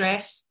more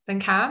stress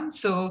than calm.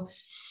 So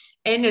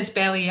in is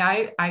belly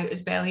out, out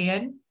is belly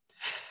in.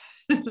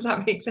 Does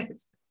that make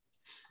sense?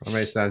 That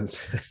makes sense.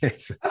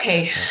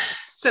 Okay,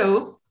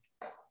 so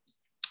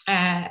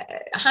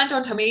hand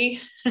on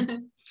tummy.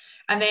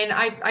 And then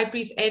I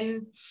breathe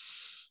in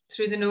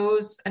through the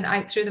nose and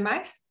out through the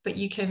mouth, but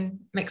you can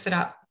mix it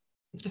up.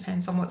 It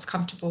depends on what's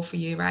comfortable for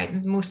you, right?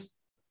 And the most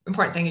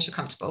important thing is you're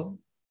comfortable.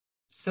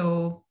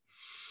 So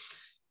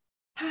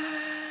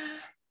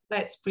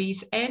let's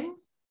breathe in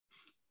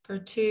for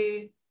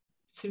 2,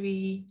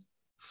 3,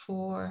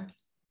 4,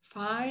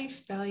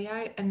 5, belly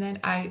out, and then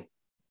out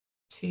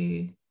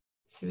 2,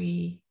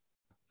 3,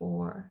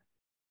 4,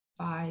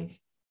 5,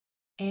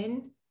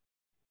 in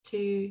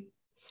 2,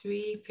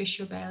 3, push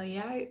your belly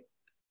out,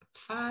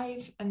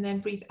 5, and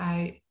then breathe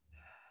out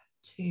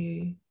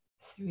 2,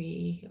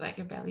 3, let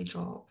your belly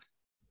drop.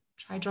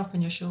 Try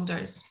dropping your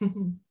shoulders.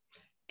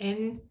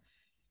 In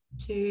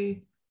 2,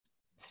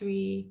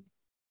 3,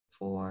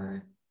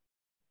 4,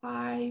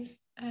 5,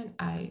 and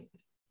out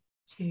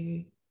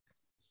 2,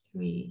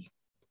 3,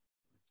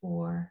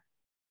 4,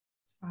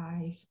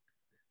 5.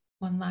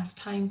 One last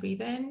time,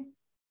 breathe in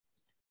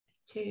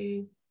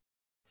 2,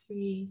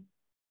 3,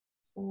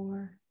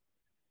 4,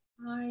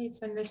 5,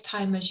 and this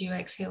time as you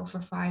exhale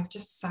for 5,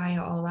 just sigh it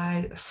all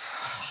out.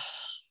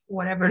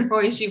 Whatever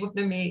noise you want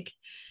to make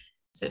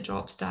as it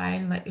drops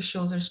down, let your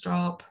shoulders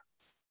drop.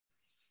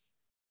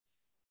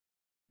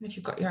 And if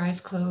you've got your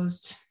eyes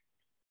closed,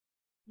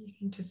 you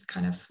can just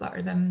kind of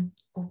flutter them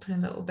open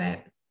a little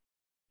bit.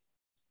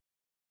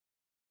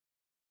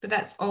 But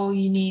that's all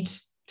you need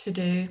to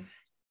do,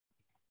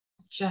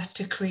 just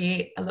to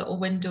create a little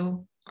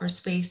window or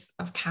space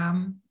of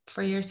calm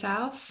for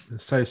yourself.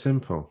 It's so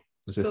simple.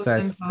 It's so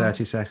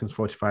 30 seconds,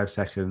 45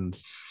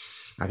 seconds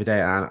every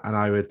day. And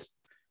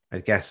I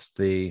guess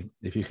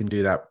if you can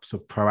do that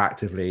sort of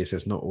proactively, so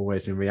it's not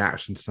always in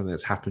reaction to something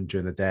that's happened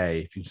during the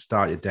day. If you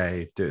start your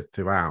day, do it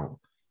throughout,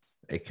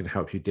 it can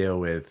help you deal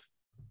with,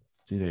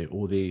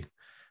 all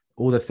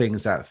the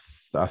things that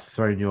are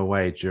thrown your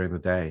way during the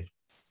day.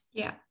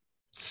 Yeah.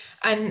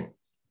 And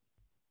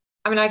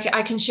I mean,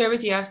 I can share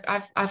with you,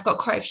 I've got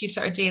quite a few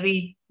sort of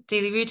daily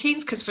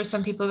routines, because for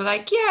some people they're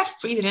like, yeah,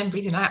 breathing in,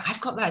 breathing out,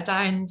 I've got that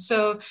down.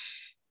 So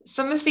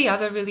some of the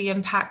other really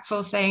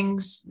impactful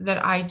things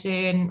that I do,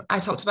 and I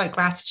talked about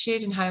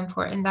gratitude and how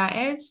important that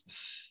is.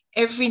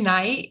 Every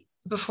night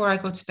before I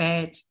go to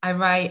bed, I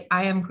write,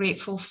 I am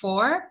grateful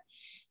for,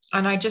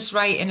 and I just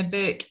write in a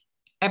book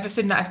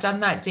everything that I've done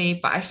that day,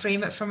 but I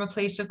frame it from a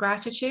place of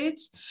gratitude.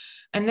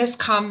 And this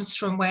comes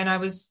from when I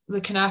was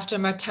looking after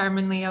my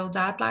terminally ill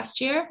dad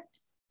last year.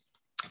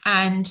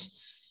 And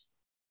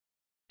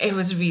it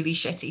was really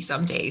shitty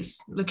some days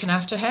looking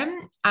after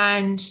him.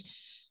 And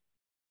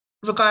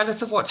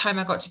regardless of what time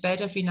I got to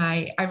bed every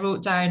night, I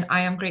wrote down,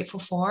 I am grateful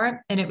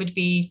for, and it would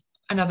be,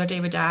 another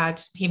day with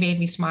dad. He made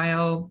me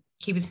smile.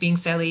 He was being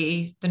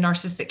silly. The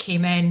nurses that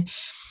came in,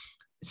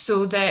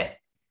 so that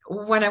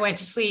when I went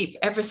to sleep,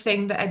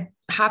 everything that had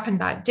happened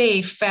that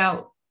day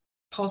felt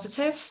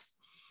positive.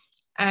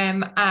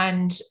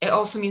 And it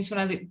also means when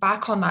I look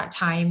back on that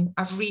time,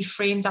 I've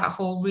reframed that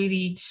whole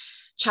really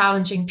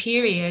challenging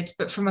period,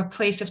 but from a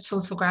place of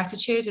total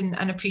gratitude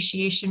and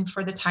appreciation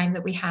for the time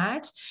that we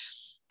had.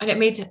 And it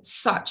made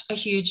such a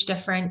huge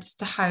difference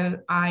to how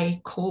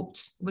I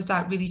coped with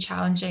that really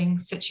challenging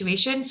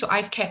situation. So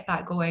I've kept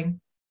that going.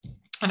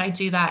 And I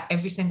do that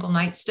every single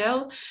night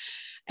still.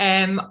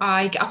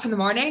 I get up in the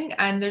morning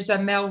and there's a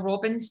Mel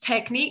Robbins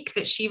technique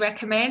that she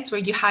recommends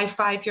where you high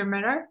five your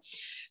mirror,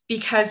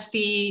 because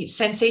the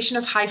sensation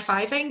of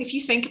high-fiving, if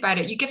you think about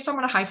it, you give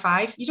someone a high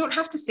five, you don't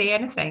have to say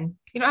anything.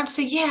 You don't have to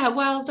say, yeah,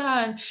 well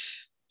done.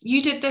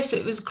 You did this,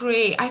 it was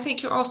great. I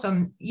think you're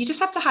awesome. You just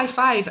have to high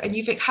five, and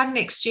you've had an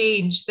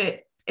exchange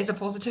that is a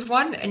positive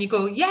one, and you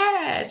go,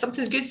 yeah,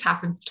 something good's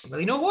happened. Don't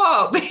really know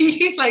what, but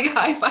you like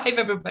high five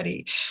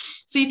everybody.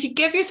 So if you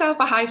give yourself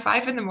a high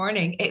five in the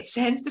morning, it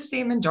sends the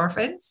same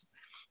endorphins,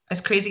 as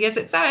crazy as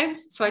it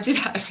sounds. So I do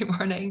that every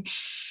morning.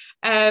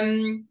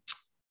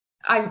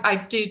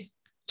 I do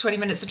 20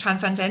 minutes of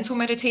transcendental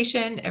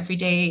meditation every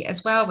day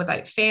as well,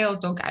 without fail.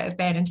 Don't get out of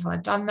bed until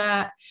I've done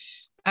that.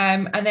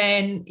 And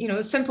then,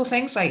 simple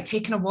things like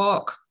taking a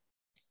walk,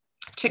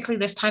 particularly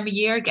this time of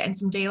year, getting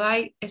some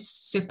daylight is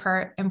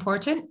super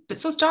important. But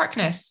so is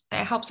darkness.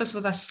 It helps us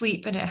with our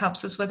sleep and it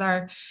helps us with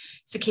our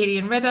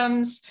circadian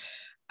rhythms.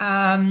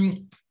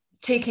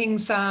 Taking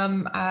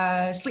some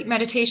sleep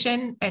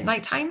meditation at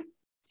nighttime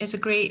is a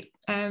great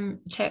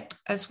tip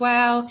as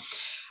well.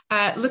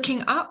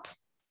 Looking up.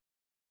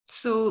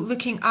 So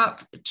looking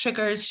up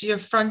triggers your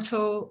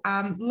frontal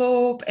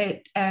lobe.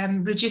 It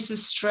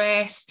reduces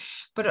stress,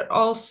 but it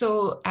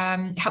also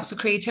helps with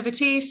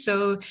creativity.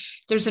 So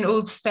there's an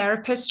old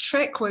therapist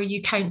trick where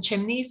you count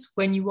chimneys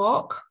when you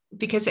walk,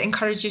 because it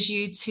encourages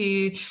you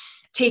to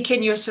take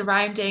in your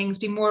surroundings,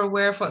 be more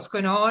aware of what's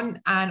going on,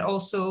 and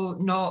also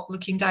not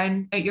looking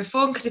down at your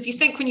phone. Because if you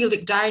think when you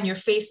look down, your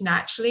face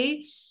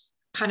naturally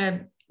kind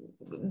of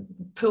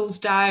pulls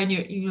down,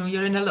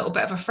 you're in a little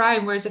bit of a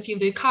frown, whereas if you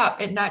look up,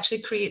 it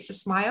naturally creates a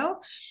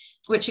smile,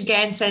 which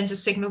again sends a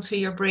signal to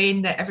your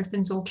brain that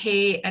everything's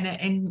okay, and it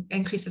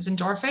increases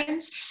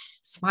endorphins.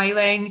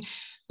 Smiling,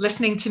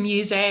 listening to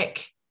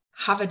music,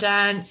 have a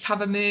dance, have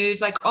a move,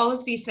 like all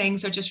of these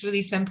things are just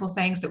really simple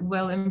things that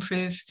will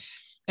improve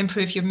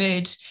your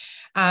mood.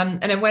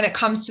 And then when it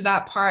comes to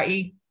that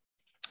party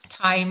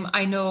time,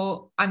 I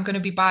know I'm going to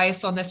be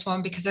biased on this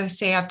one, because as I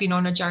say, I've been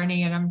on a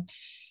journey and I'm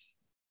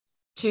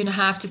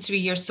 2.5 to 3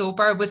 years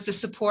sober, with the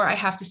support, I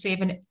have to say,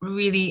 of a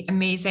really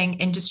amazing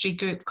industry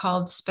group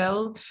called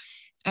Spill,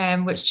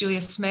 which Julia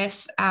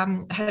Smith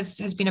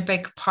has been a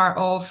big part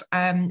of,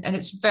 and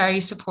it's very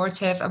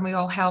supportive, and we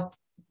all help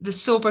the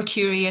sober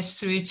curious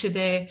through to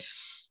the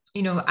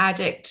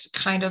addict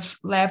kind of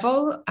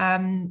level.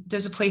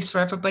 There's a place for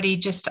everybody,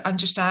 just to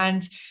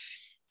understand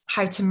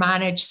how to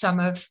manage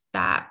some of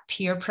that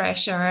peer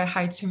pressure,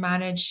 how to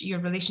manage your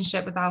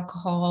relationship with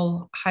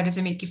alcohol. How does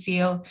it make you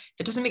feel? If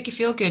it doesn't make you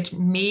feel good,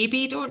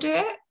 maybe don't do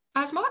it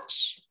as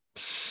much.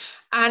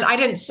 And I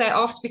didn't set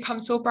off to become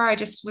sober. I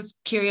just was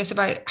curious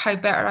about how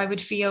better I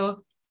would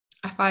feel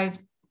if I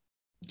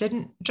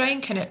didn't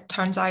drink, and it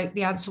turns out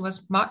the answer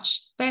was much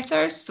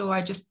better. So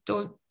I just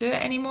don't do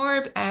it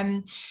anymore.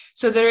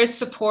 So there is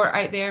support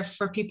out there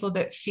for people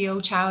that feel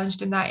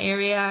challenged in that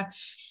area.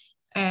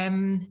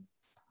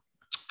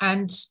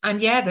 And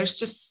yeah, there'll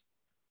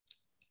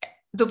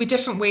be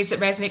different ways that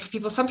resonate for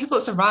people. Some people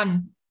it's a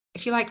run.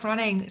 If you like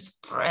running, it's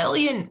a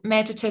brilliant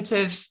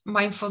meditative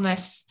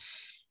mindfulness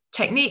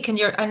technique. And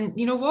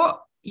you know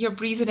what? You're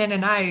breathing in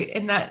and out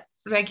in that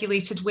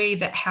regulated way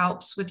that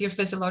helps with your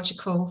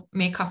physiological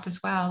makeup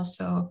as well.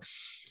 So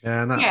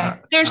yeah,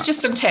 there's just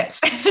some tips.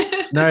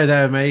 No,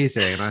 they're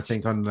amazing. And I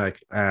think on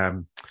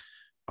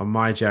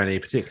my journey,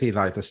 particularly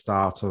like the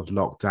start of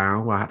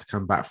lockdown, where I had to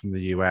come back from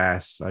the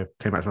US, I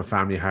came back to my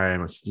family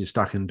home, you're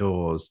stuck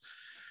indoors.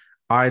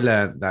 I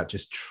learned that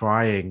just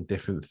trying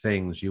different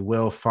things, you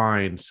will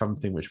find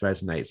something which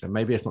resonates. And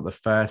maybe it's not the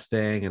first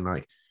thing. And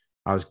like,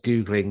 I was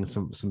Googling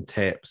some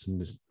tips,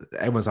 and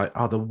everyone's like,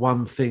 oh, the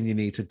one thing you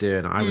need to do.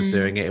 And I was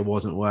doing it, it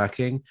wasn't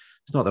working.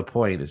 It's not the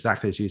point.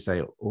 Exactly as you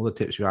say, all the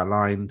tips you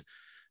outlined,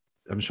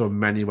 I'm sure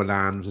many will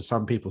land for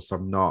some people,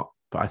 some not.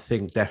 But I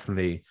think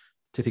definitely,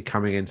 particularly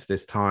coming into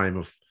this time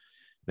of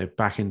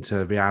back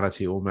into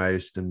reality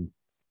almost, and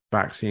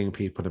back seeing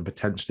people and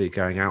potentially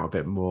going out a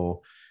bit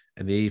more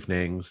in the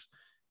evenings,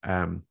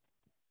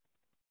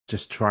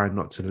 just trying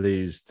not to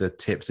lose the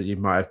tips that you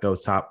might have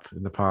built up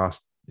in the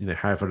past,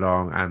 however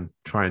long, and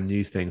trying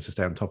new things to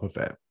stay on top of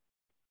it.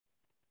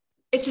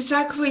 It's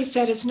exactly what you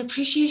said. It's an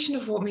appreciation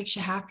of what makes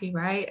you happy,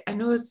 right? I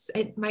know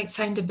it might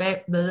sound a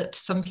bit to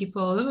some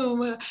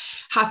people,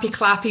 happy,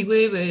 clappy,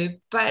 woo-woo,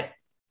 but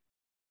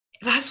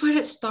that's where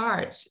it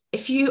starts.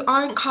 If you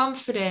aren't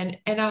confident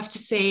enough to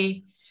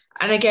say,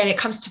 and again, it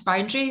comes to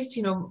boundaries,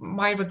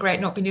 my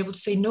regret not being able to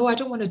say, no, I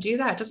don't want to do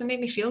that. It doesn't make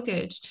me feel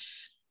good.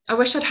 I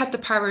wish I'd had the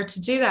power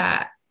to do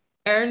that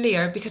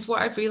earlier, because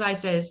what I've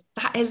realized is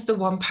that is the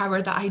one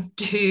power that I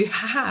do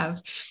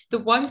have. The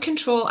one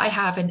control I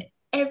have in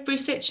every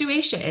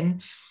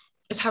situation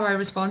is how I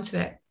respond to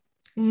it.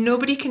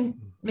 Nobody can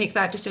make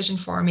that decision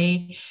for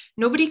me.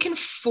 Nobody can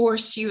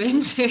force you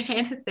into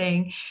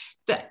anything.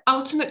 The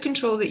ultimate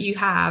control that you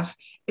have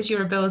is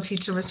your ability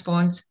to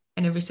respond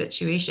in every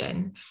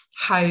situation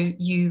how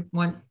you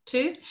want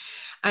to.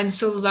 And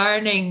so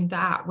learning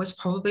that was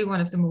probably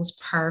one of the most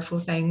powerful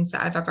things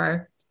that I've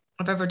ever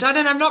done.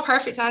 And I'm not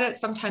perfect at it.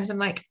 Sometimes I'm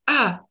like,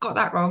 got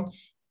that wrong.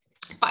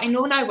 But I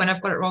know now when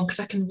I've got it wrong because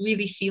I can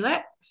really feel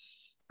it.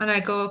 And I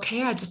go,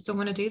 okay, I just don't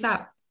want to do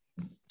that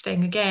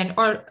thing again.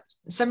 Or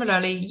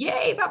similarly,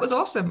 yay, that was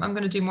awesome. I'm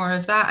going to do more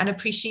of that and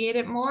appreciate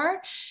it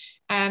more.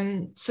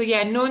 So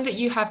yeah, knowing that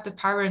you have the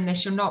power in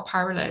this, you're not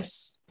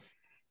powerless.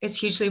 It's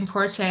hugely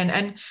important.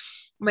 And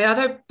my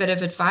other bit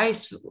of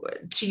advice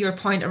to your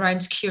point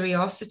around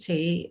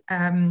curiosity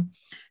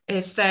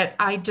is that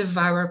I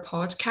devour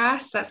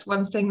podcasts. That's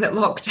one thing that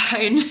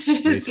lockdown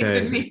has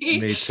given me.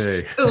 Me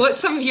too. What's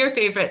some of your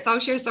favorites? I'll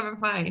share some of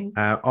mine.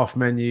 Off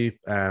Menu,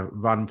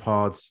 Run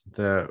Pod,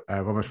 the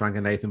Romesh Frank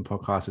and Nathan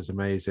podcast is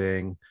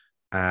amazing.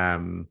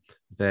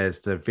 There's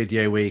the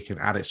Video Week and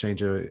Ad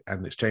Exchanger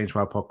and Exchange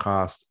File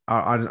podcast.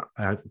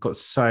 I've got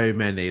so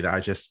many that I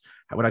just,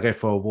 when I go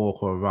for a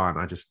walk or a run,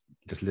 I just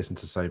listen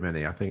to so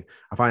many. I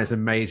find it's an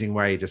amazing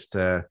way just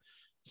to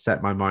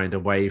set my mind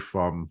away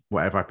from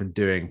whatever I've been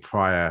doing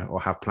prior or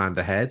have planned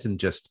ahead and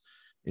just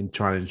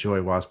try and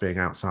enjoy whilst being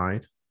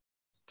outside.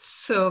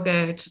 So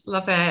good.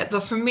 Love it.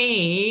 But for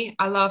me,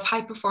 I love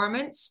High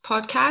Performance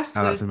podcast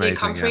with Jake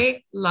Humphrey. Yeah.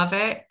 Love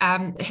it.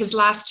 His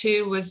last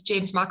two was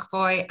James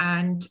McAvoy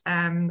and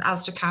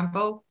Alistair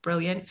Campbell.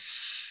 Brilliant.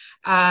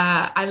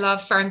 I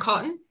love Fern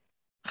Cotton.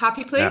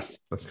 Happy Place. Yeah,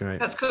 that's great.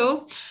 That's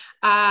cool.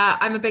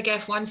 I'm a big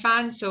F1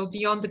 fan, so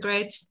Beyond the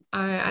Grid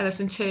I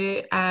listen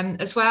to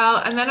as well.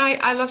 And then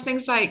I love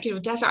things like,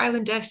 Desert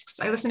Island Discs.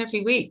 I listen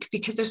every week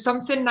because there's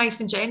something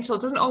nice and gentle.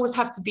 It doesn't always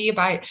have to be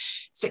about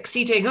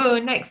succeeding. Oh,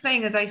 next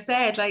thing, as I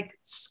said, like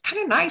it's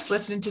kind of nice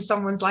listening to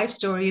someone's life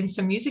story and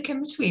some music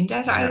in between.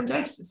 Desert Island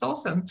Discs, it's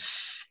awesome.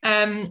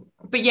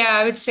 But yeah,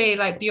 I would say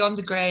like Beyond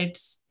the Grid,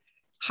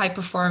 High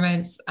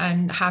Performance,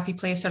 and Happy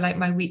Place are like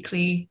my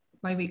weekly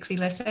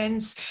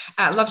listens.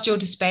 Love Joe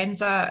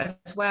Dispenza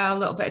as well, a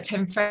little bit of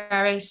Tim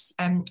Ferriss,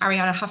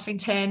 Ariana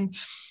Huffington.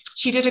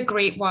 She did a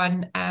great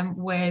one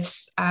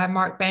with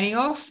Mark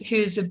Benioff,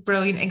 who's a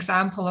brilliant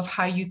example of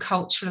how you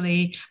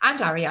culturally, and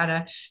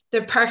Ariana,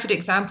 they're perfect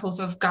examples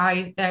of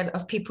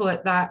people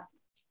at that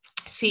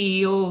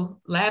CEO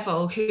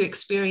level who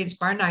experienced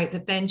burnout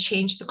that then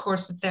changed the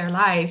course of their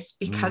lives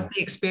because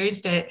they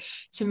experienced it,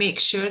 to make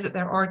sure that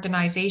their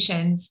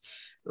organizations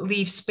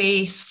leave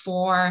space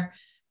for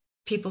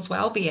people's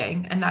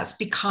well-being. And that's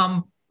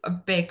become a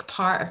big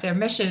part of their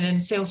mission. And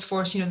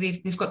Salesforce,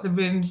 they've got the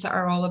rooms that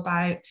are all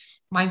about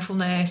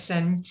mindfulness.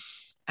 And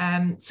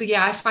so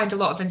yeah, I find a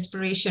lot of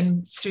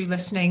inspiration through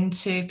listening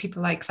to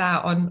people like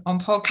that on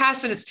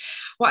podcasts. And it's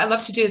what I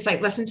love to do is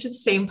like listen to the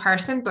same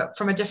person but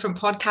from a different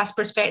podcast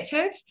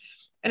perspective.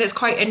 And it's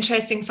quite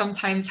interesting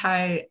sometimes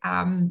how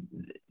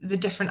the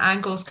different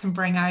angles can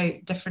bring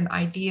out different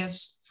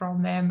ideas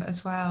from them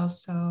as well.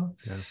 So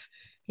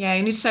yeah,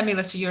 you need to send me a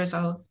list of yours.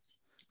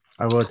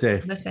 I will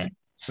do. Listen.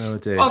 I will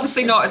do.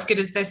 Obviously not as good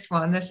as this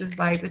one. This is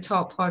like the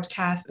top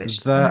podcast.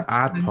 The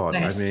Ad Pod.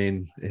 I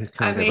mean, it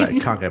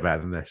can't go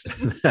better than this.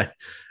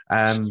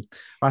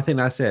 I think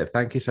that's it.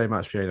 Thank you so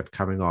much, Fiona, for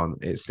coming on.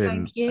 It's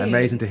been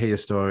amazing to hear your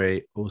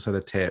story. Also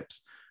the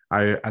tips.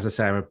 As I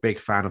say, I'm a big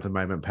fan of the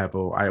Moment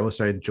Pebble. I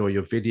also enjoy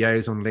your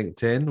videos on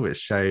LinkedIn, which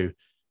show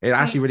it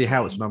actually really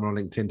helps when I'm on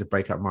LinkedIn to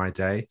break up my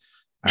day.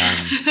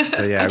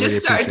 So yeah, I just really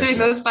started doing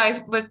those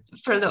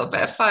for a little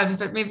bit of fun,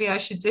 but maybe I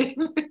should do.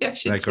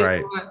 They're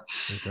great. More.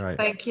 They're great.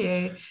 Thank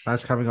you.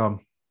 Thanks for coming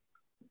on.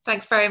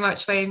 Thanks very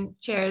much, Wayne.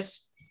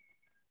 Cheers.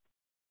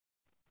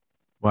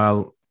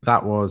 Well,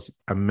 that was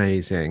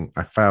amazing.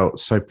 I felt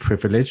so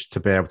privileged to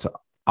be able to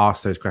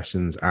ask those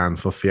questions and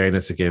for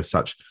Fiona to give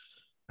such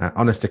an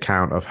honest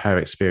account of her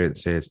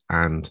experiences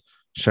and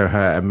show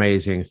her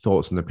amazing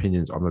thoughts and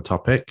opinions on the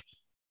topic.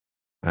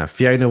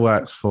 Fiona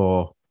works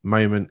for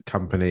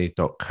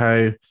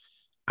momentcompany.co,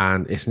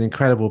 and it's an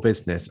incredible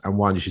business and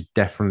one you should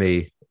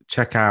definitely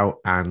check out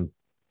and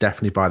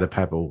definitely buy the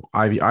Pebble.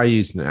 I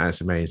use it and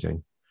it's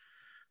amazing.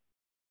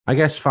 I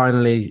guess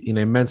finally,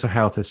 mental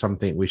health is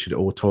something we should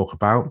all talk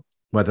about,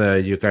 whether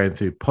you're going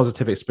through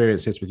positive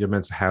experiences with your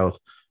mental health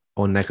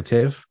or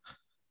negative.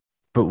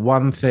 But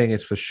one thing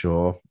is for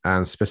sure,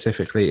 and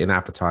specifically in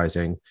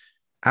advertising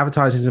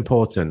is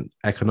important.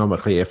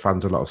 Economically, it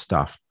funds a lot of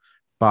stuff,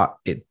 but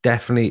it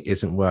definitely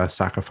isn't worth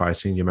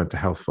sacrificing your mental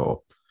health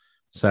for.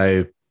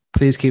 So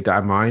please keep that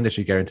in mind as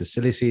you go into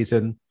silly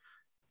season.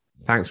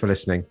 Thanks for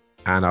listening,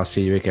 and I'll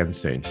see you again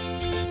soon.